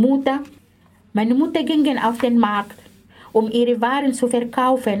 Meine Mutter ging auf den Markt, um ihre Waren zu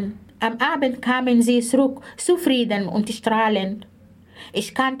verkaufen. Am Abend kamen sie zurück, zufrieden und strahlend.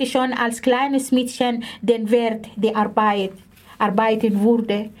 Ich kannte schon als kleines Mädchen den Wert der Arbeit. Arbeiten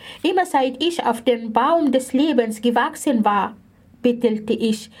wurde. Immer seit ich auf den Baum des Lebens gewachsen war, bettelte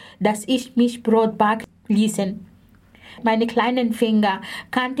ich, dass ich mich Brot backen ließen. Meine kleinen Finger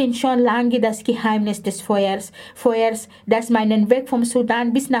kannten schon lange das Geheimnis des Feuers, das meinen Weg vom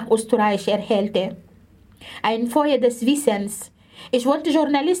Sudan bis nach Österreich erhellte. Ein Feuer des Wissens. Ich wollte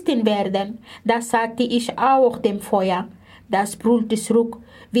Journalistin werden, das sagte ich auch dem Feuer. Das brüllte zurück,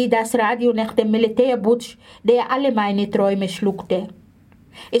 wie das Radio nach dem Militärputsch, der alle meine Träume schluckte.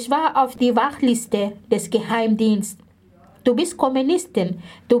 Ich war auf die Wachliste des Geheimdienstes. Du bist Kommunistin,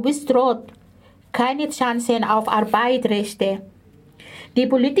 du bist rot. Keine Chancen auf Arbeitsrechte. Die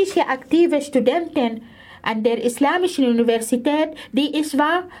politische aktive Studentin an der Islamischen Universität, die ich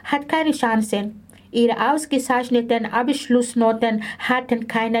war, hat keine Chancen. Ihre ausgezeichneten Abschlussnoten hatten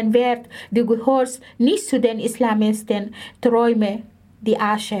keinen Wert. Du gehörst nicht zu den Islamisten. Träume, die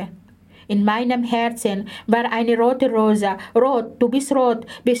Asche. In meinem Herzen war eine rote Rose. Rot, du bist rot,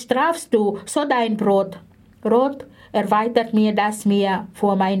 bestrafst du, so dein Brot. Rot erweitert mir das Meer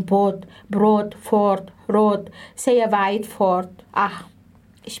vor mein Boot. Brot fort, rot, sehr weit fort. Ach,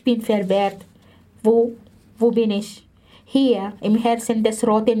 ich bin verwehrt. Wo bin ich? Hier, im Herzen des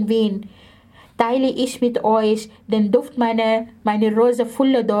roten Wien, teile ich mit euch den Duft meiner Rose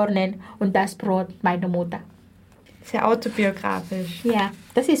voller Dornen und das Brot meiner Mutter. Sehr autobiografisch. Ja,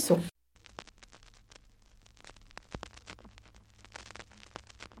 das ist so.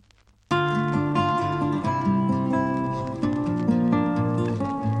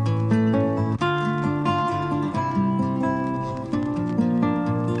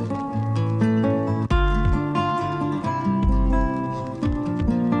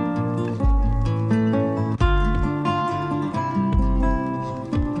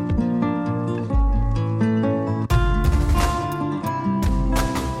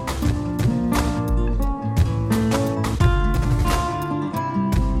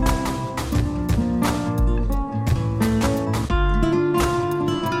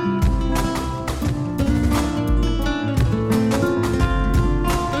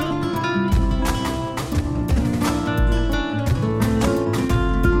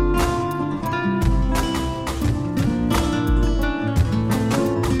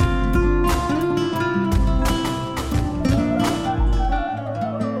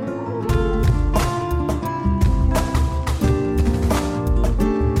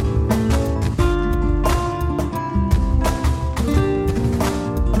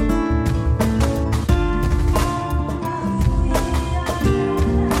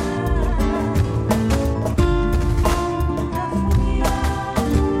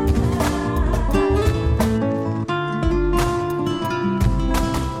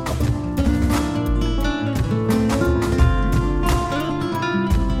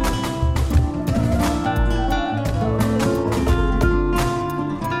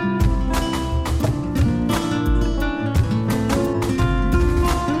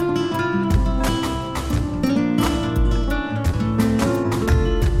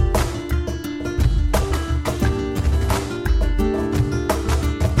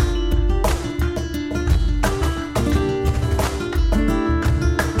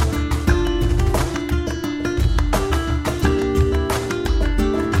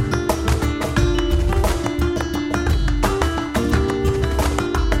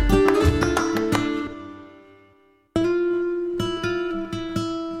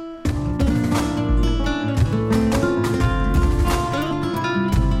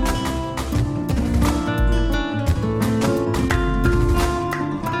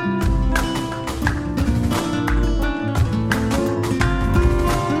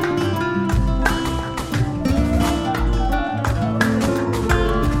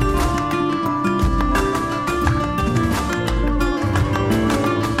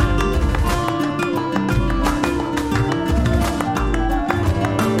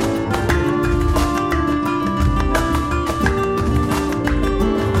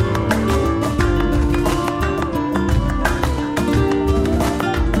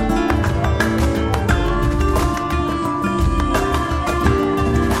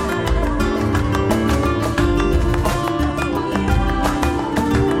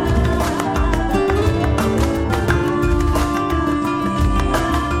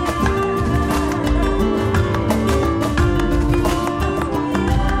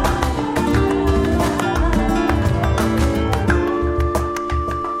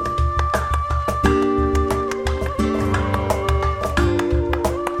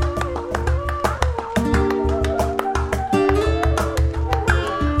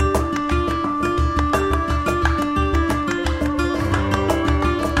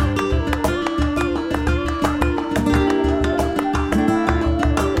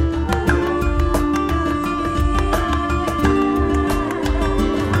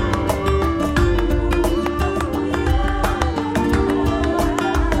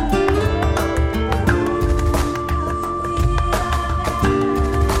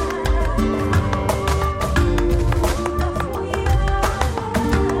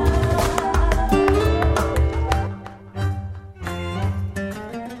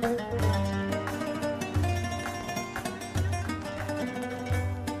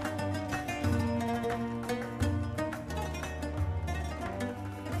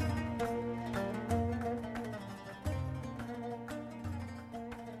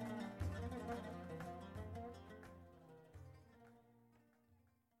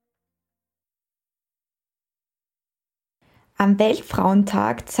 Am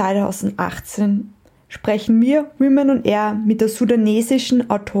Weltfrauentag 2018 sprechen wir Women on Air mit der sudanesischen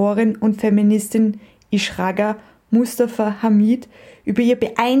Autorin und Feministin Ishraga Mustafa Hamid über ihr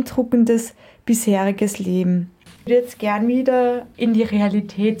beeindruckendes bisheriges Leben. Ich würde jetzt gern wieder in die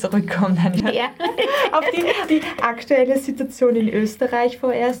Realität zurückkommen, Tanja. Ja. Auf die aktuelle Situation in Österreich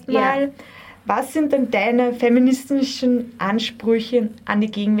vorerst mal. Ja. Was sind denn deine feministischen Ansprüche an die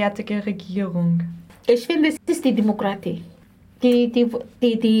gegenwärtige Regierung? Ich finde, es ist die Demokratie.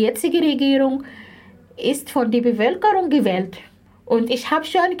 Die jetzige Regierung ist von der Bevölkerung gewählt. Und ich habe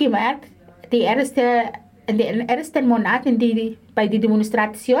schon gemerkt, in den ersten Monaten, bei den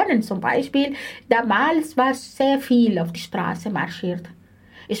Demonstrationen zum Beispiel, damals war sehr viel auf die Straße marschiert.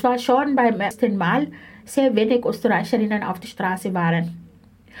 Ich war schon beim ersten Mal sehr wenig Österreicherinnen auf der Straße waren.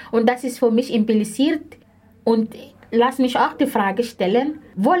 Und das ist für mich impliziert. Und lass mich auch die Frage stellen,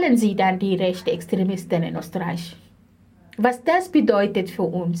 wollen Sie dann die rechten Extremisten in Österreich? Was das bedeutet für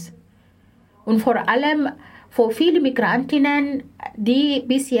uns. Und vor allem für viele Migrantinnen, die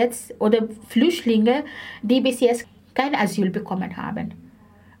bis jetzt, oder Flüchtlinge, die bis jetzt kein Asyl bekommen haben.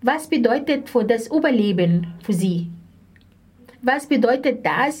 Was bedeutet für das Überleben für sie? Was bedeutet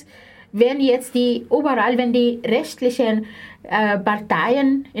das, wenn jetzt wenn die rechtlichen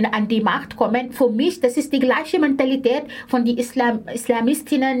Parteien an die Macht kommen? Für mich, das ist die gleiche Mentalität von den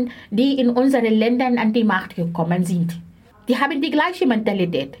Islamistinnen, die in unseren Ländern an die Macht gekommen sind. Die haben die gleiche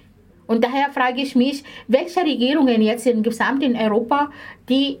Mentalität. Und daher frage ich mich, welche Regierungen jetzt insgesamt in Europa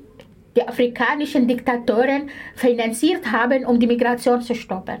die afrikanischen Diktatoren finanziert haben, um die Migration zu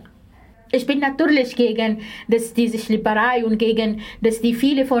stoppen. Ich bin natürlich gegen diese Schlepperei und gegen, dass die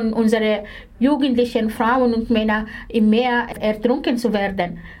viele von unseren jugendlichen Frauen und Männern im Meer ertrunken zu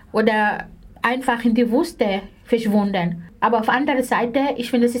werden oder einfach in die Wüste verschwunden. Aber auf der anderen Seite, ich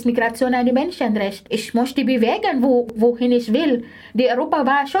finde, es ist Migration ein Menschenrecht. Ich möchte bewegen, wohin ich will. Die Europa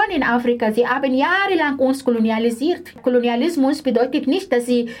war schon in Afrika. Sie haben jahrelang uns kolonialisiert. Kolonialismus bedeutet nicht, dass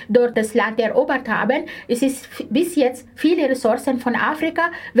sie dort das Land erobert haben. Es ist bis jetzt, viele Ressourcen von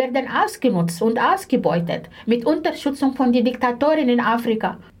Afrika werden ausgenutzt und ausgebeutet. Mit Unterstützung von den Diktatoren in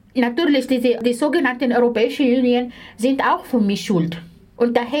Afrika. Natürlich, die sogenannten Europäische Union sind auch für mich schuld.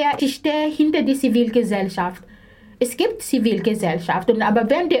 Und daher, ich stehe hinter der Zivilgesellschaft. Es gibt Zivilgesellschaft, aber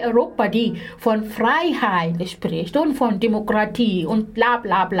wenn die Europa, die von Freiheit spricht und von Demokratie und bla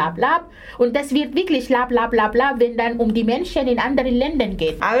bla bla bla, und das wird wirklich bla bla bla bla, wenn dann um die Menschen in anderen Ländern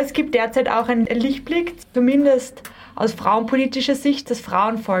geht. Aber es gibt derzeit auch einen Lichtblick, zumindest aus frauenpolitischer Sicht, das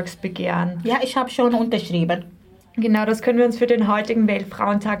Frauenvolksbegehren. Ja, ich habe schon unterschrieben. Genau, das können wir uns für den heutigen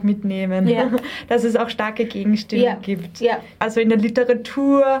Weltfrauentag mitnehmen, ja. Dass es auch starke Gegenstimmen gibt. Ja. Also in der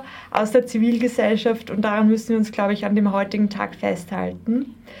Literatur, aus der Zivilgesellschaft, und daran müssen wir uns, glaube ich, an dem heutigen Tag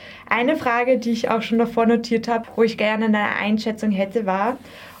festhalten. Eine Frage, die ich auch schon davor notiert habe, wo ich gerne eine Einschätzung hätte, war,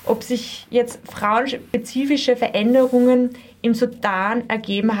 ob sich jetzt frauenspezifische Veränderungen im Sudan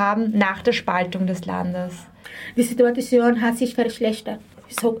ergeben haben nach der Spaltung des Landes. Die Situation hat sich verschlechtert.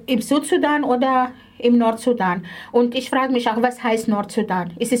 So im Südsudan oder im Nordsudan. Und ich frage mich auch, was heißt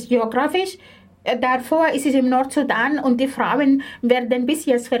Nordsudan? Ist es geografisch? Davor ist es im Nordsudan und die Frauen werden bis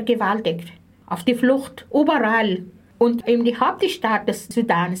jetzt vergewaltigt. Auf die Flucht, überall. Und in die Hauptstadt des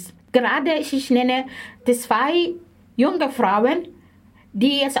Sudans. Gerade, ich nenne die 2 junge Frauen,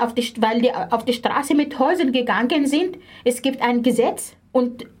 die jetzt weil die auf die Straße mit Häusern gegangen sind. Es gibt ein Gesetz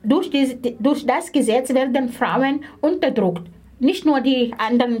und durch das Gesetz werden Frauen unterdrückt. Nicht nur die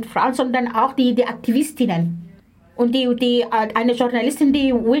anderen Frauen, sondern auch die Aktivistinnen. Und eine Journalistin,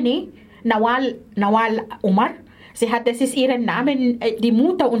 die Winnie, Nawal Omar, das ist ihren Namen, die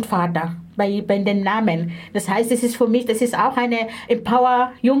Mutter und Vater bei den Namen. Das heißt, das ist auch eine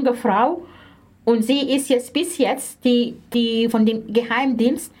empower junge Frau. Und sie ist jetzt bis jetzt, die von dem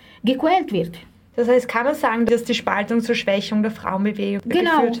Geheimdienst gequält wird. Das heißt, kann man sagen, dass die Spaltung zur Schwächung der Frauenbewegung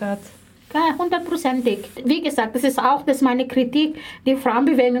geführt hat? Ja, 100%. Wie gesagt, das ist auch meine Kritik. Die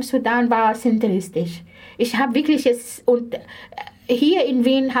Frauenbewegung im Sudan war zentristisch. Ich habe wirklich und hier in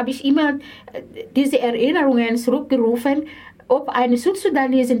Wien habe ich immer diese Erinnerungen zurückgerufen, ob eine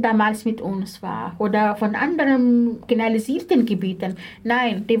Südsudanesin damals mit uns war oder von anderen generalisierten Gebieten.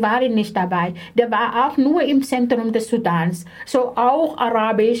 Nein, die waren nicht dabei. Der war auch nur im Zentrum des Sudans. So auch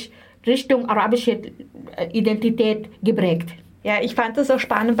Richtung arabische Identität geprägt. Ja, ich fand das auch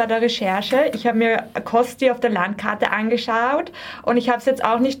spannend bei der Recherche. Ich habe mir Kosti auf der Landkarte angeschaut und ich habe es jetzt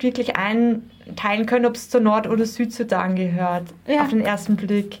auch nicht wirklich einteilen können, ob es zu Nord- oder Südsudan gehört, auf den ersten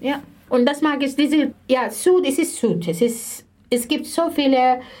Blick. Ja, und das mag ich, es ist Süd. Es gibt so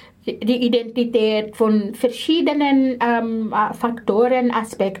viele die Identität von verschiedenen Faktoren,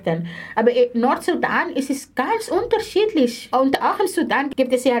 Aspekten. Aber in Nordsudan ist es ganz unterschiedlich. Und auch im Sudan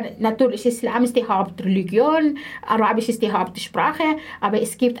gibt es ja natürlich, Islam ist die Hauptreligion, Arabisch ist die Hauptsprache, aber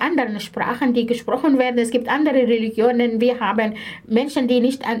es gibt andere Sprachen, die gesprochen werden. Es gibt andere Religionen. Wir haben Menschen, die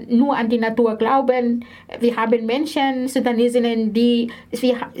nicht nur an die Natur glauben. Wir haben Menschen, Sudanesinnen,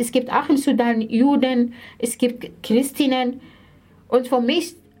 es gibt auch im Sudan Juden, es gibt Christinnen. Und für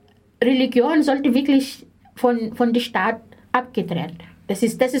mich Religion sollte wirklich von der Staat abgetrennt. Das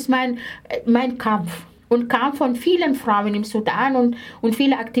ist mein Kampf. Und Kampf von vielen Frauen im Sudan und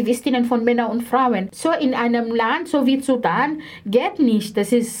viele Aktivistinnen von Männern und Frauen. So in einem Land so wie Sudan geht nicht,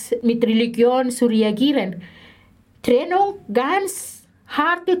 das ist mit Religion zu reagieren. Trennung, ganz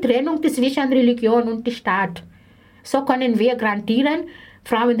harte Trennung zwischen Religion und dem Staat. So können wir garantieren,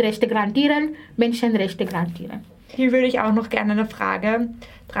 Frauenrechte garantieren, Menschenrechte garantieren. Hier würde ich auch noch gerne eine Frage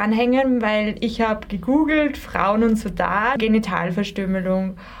dranhängen, weil ich habe gegoogelt, Frauen und Sudan,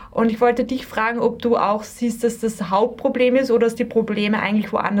 Genitalverstümmelung. Und ich wollte dich fragen, ob du auch siehst, dass das Hauptproblem ist oder dass die Probleme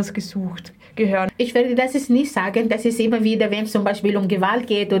eigentlich woanders gesucht gehören. Ich werde das nicht sagen, dass es immer wieder, wenn es zum Beispiel um Gewalt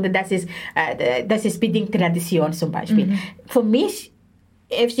geht oder das ist bedingt Tradition zum Beispiel. Für mich,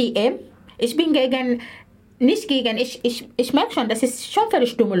 FGM, ich bin ich merke schon, das ist schon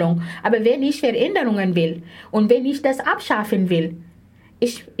Verstümmelung. Aber wenn ich Veränderungen will und wenn ich das abschaffen will,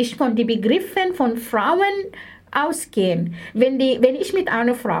 ich von den Begriffen von Frauen ausgehen. Wenn ich mit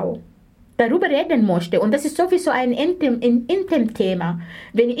einer Frau darüber reden möchte, und das ist sowieso ein Intim-Thema,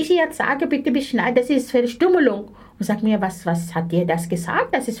 wenn ich jetzt sage, bitte beschneid, das ist Verstümmelung, und sag mir, was hat dir das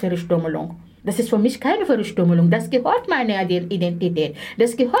gesagt, das ist Verstümmelung? Das ist für mich keine Verstümmelung, das gehört meiner Identität,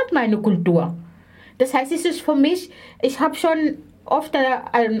 das gehört meiner Kultur. Das heißt, es ist für mich, ich habe schon oft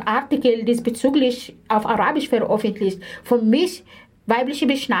einen Artikel diesbezüglich auf Arabisch veröffentlicht. Für mich, weibliche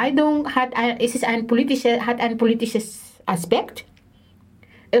Beschneidung hat ein politisches Aspekt,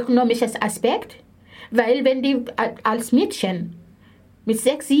 ökonomisches Aspekt, weil wenn die als Mädchen mit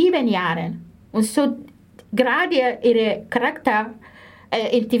 6, 7 Jahren und so gerade ihre Charakter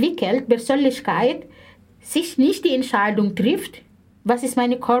entwickelt, Persönlichkeit, sich nicht die Entscheidung trifft, was es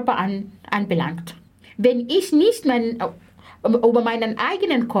meinen Körper anbelangt. Wenn ich nicht über meinen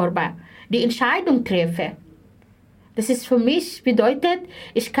eigenen Körper die Entscheidung treffe, das ist für mich bedeutet,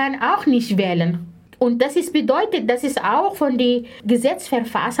 ich kann auch nicht wählen. Und das bedeutet, das ist auch von den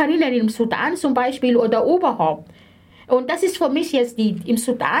Gesetzverfasserinnen im Sudan zum Beispiel oder überhaupt. Und das ist für mich jetzt im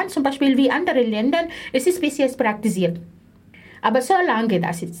Sudan zum Beispiel wie andere Länder, es ist bis jetzt praktiziert. Aber solange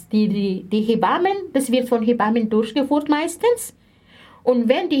das ist, die Hebammen, das wird von Hebammen durchgeführt meistens. Und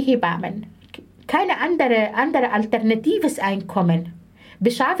wenn die Hebammen keine andere alternatives Einkommen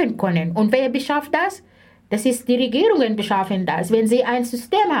beschaffen können, und wer beschafft das? Das ist die Regierungen beschaffen das. Wenn sie ein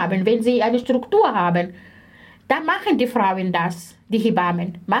System haben, wenn sie eine Struktur haben, dann machen die Frauen das, die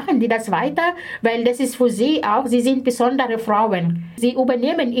Hebammen. Machen die das weiter, weil das ist für sie auch, sie sind besondere Frauen. Sie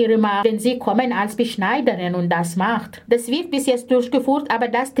übernehmen ihre Macht, wenn sie kommen als Beschneiderin und das macht. Das wird bis jetzt durchgeführt, aber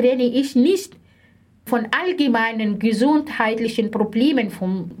das trenne ich nicht von allgemeinen gesundheitlichen Problemen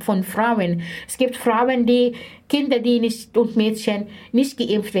von Frauen. Es gibt Frauen, die Kinder, und Mädchen nicht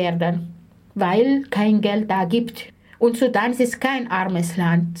geimpft werden, weil kein Geld da gibt. Und Sudan ist kein armes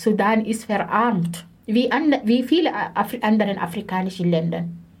Land. Sudan ist verarmt, wie viele andere afrikanische Länder.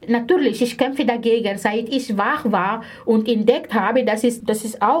 Natürlich, ich kämpfe dagegen, seit ich wach war und entdeckt habe, dass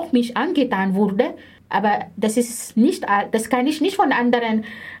es auch mich angetan wurde. Aber das kann ich nicht von anderen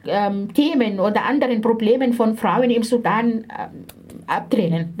Themen oder anderen Problemen von Frauen im Sudan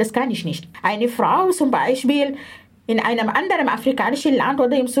abtrennen. Das kann ich nicht. Eine Frau zum Beispiel in einem anderen afrikanischen Land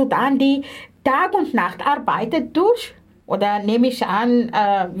oder im Sudan, die Tag und Nacht arbeitet oder nehme ich an,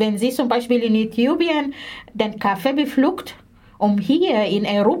 wenn sie zum Beispiel in Äthiopien den Kaffee bepflückt, um hier in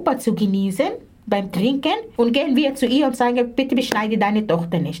Europa zu genießen, beim Trinken, und gehen wir zu ihr und sagen, bitte beschneide deine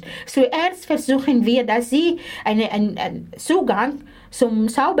Tochter nicht. Zuerst versuchen wir, dass sie einen Zugang zum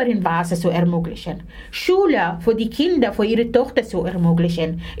sauberen Wasser zu ermöglichen. Schule für die Kinder, für ihre Tochter zu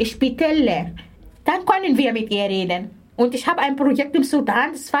ermöglichen. Spitäle. Dann können wir mit ihr reden. Und ich habe ein Projekt im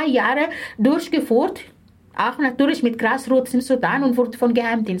Sudan 2 Jahre durchgeführt, auch natürlich mit Grassroots im Sudan, und wurde vom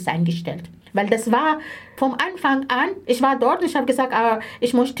Geheimdienst eingestellt. Weil das war vom Anfang an, ich war dort und ich habe gesagt,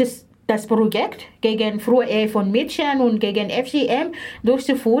 ich möchte das Projekt gegen frühe Ehe von Mädchen und gegen FGM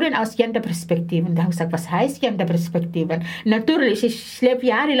durchzuführen aus Genderperspektiven. Da habe ich gesagt, was heißt Genderperspektiven? Natürlich, ich lebe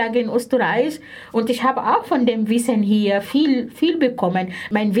jahrelang in Österreich und ich habe auch von dem Wissen hier viel bekommen.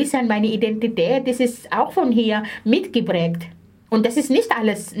 Mein Wissen, meine Identität, das ist auch von hier mitgeprägt. Und das ist nicht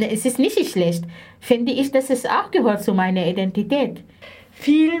alles, es ist nicht schlecht. Finde ich, dass es auch gehört zu meiner Identität.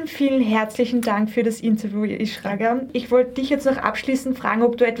 Vielen, vielen herzlichen Dank für das Interview, Ishraga. Ich wollte dich jetzt noch abschließend fragen,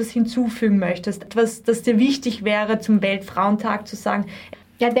 ob du etwas hinzufügen möchtest, etwas, das dir wichtig wäre, zum Weltfrauentag zu sagen.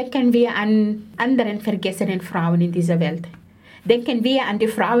 Ja, denken wir an anderen vergessenen Frauen in dieser Welt. Denken wir an die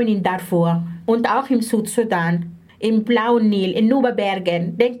Frauen in Darfur und auch im Südsudan, im Blauen Nil, in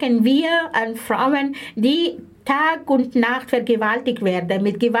Nuberbergen. Denken wir an Frauen, die Tag und Nacht vergewaltigt werden,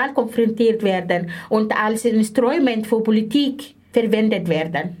 mit Gewalt konfrontiert werden und als Instrument für Politik verwendet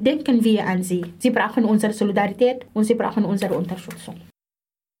werden. Denken wir an sie. Sie brauchen unsere Solidarität und sie brauchen unsere Unterstützung.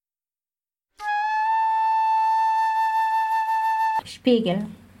 Spiegel.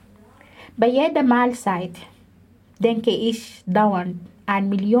 Bei jeder Mahlzeit denke ich dauernd an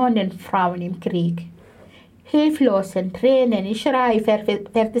Millionen Frauen im Krieg. Hilflosen, Tränen, Schrei,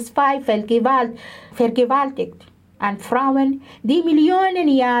 verzweifelt, vergewaltigt. An Frauen, die Millionen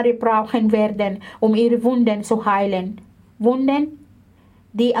Jahre brauchen werden, um ihre Wunden zu heilen. Wunden,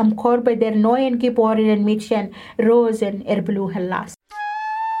 die am Körper der neuen geborenen Mädchen Rosen erblühen lassen.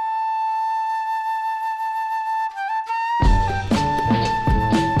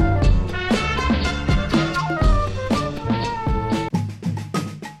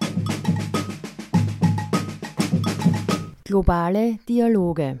 Globale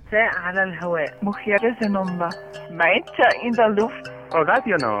Dialoge. على الهواء مخيرة نمبر ميتة in der Luft.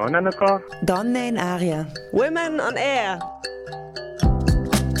 Donne in Aria. Women on Air.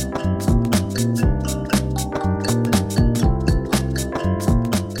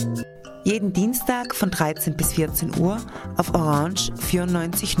 Jeden Dienstag von 13 bis 14 Uhr auf Orange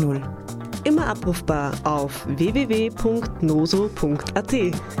 94.0. Immer abrufbar auf www.noso.at.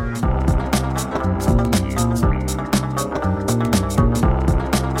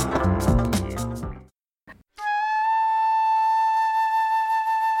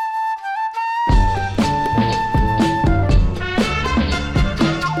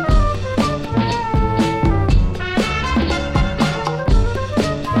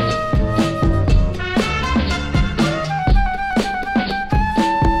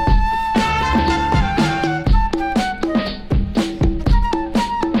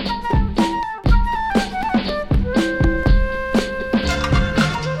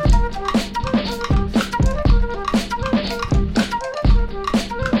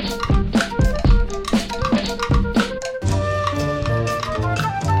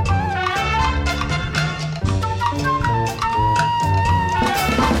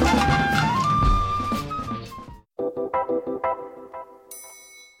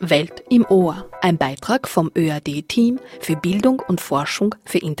 Welt im Ohr, ein Beitrag vom ÖAD-Team für Bildung und Forschung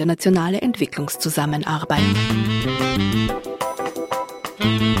für internationale Entwicklungszusammenarbeit.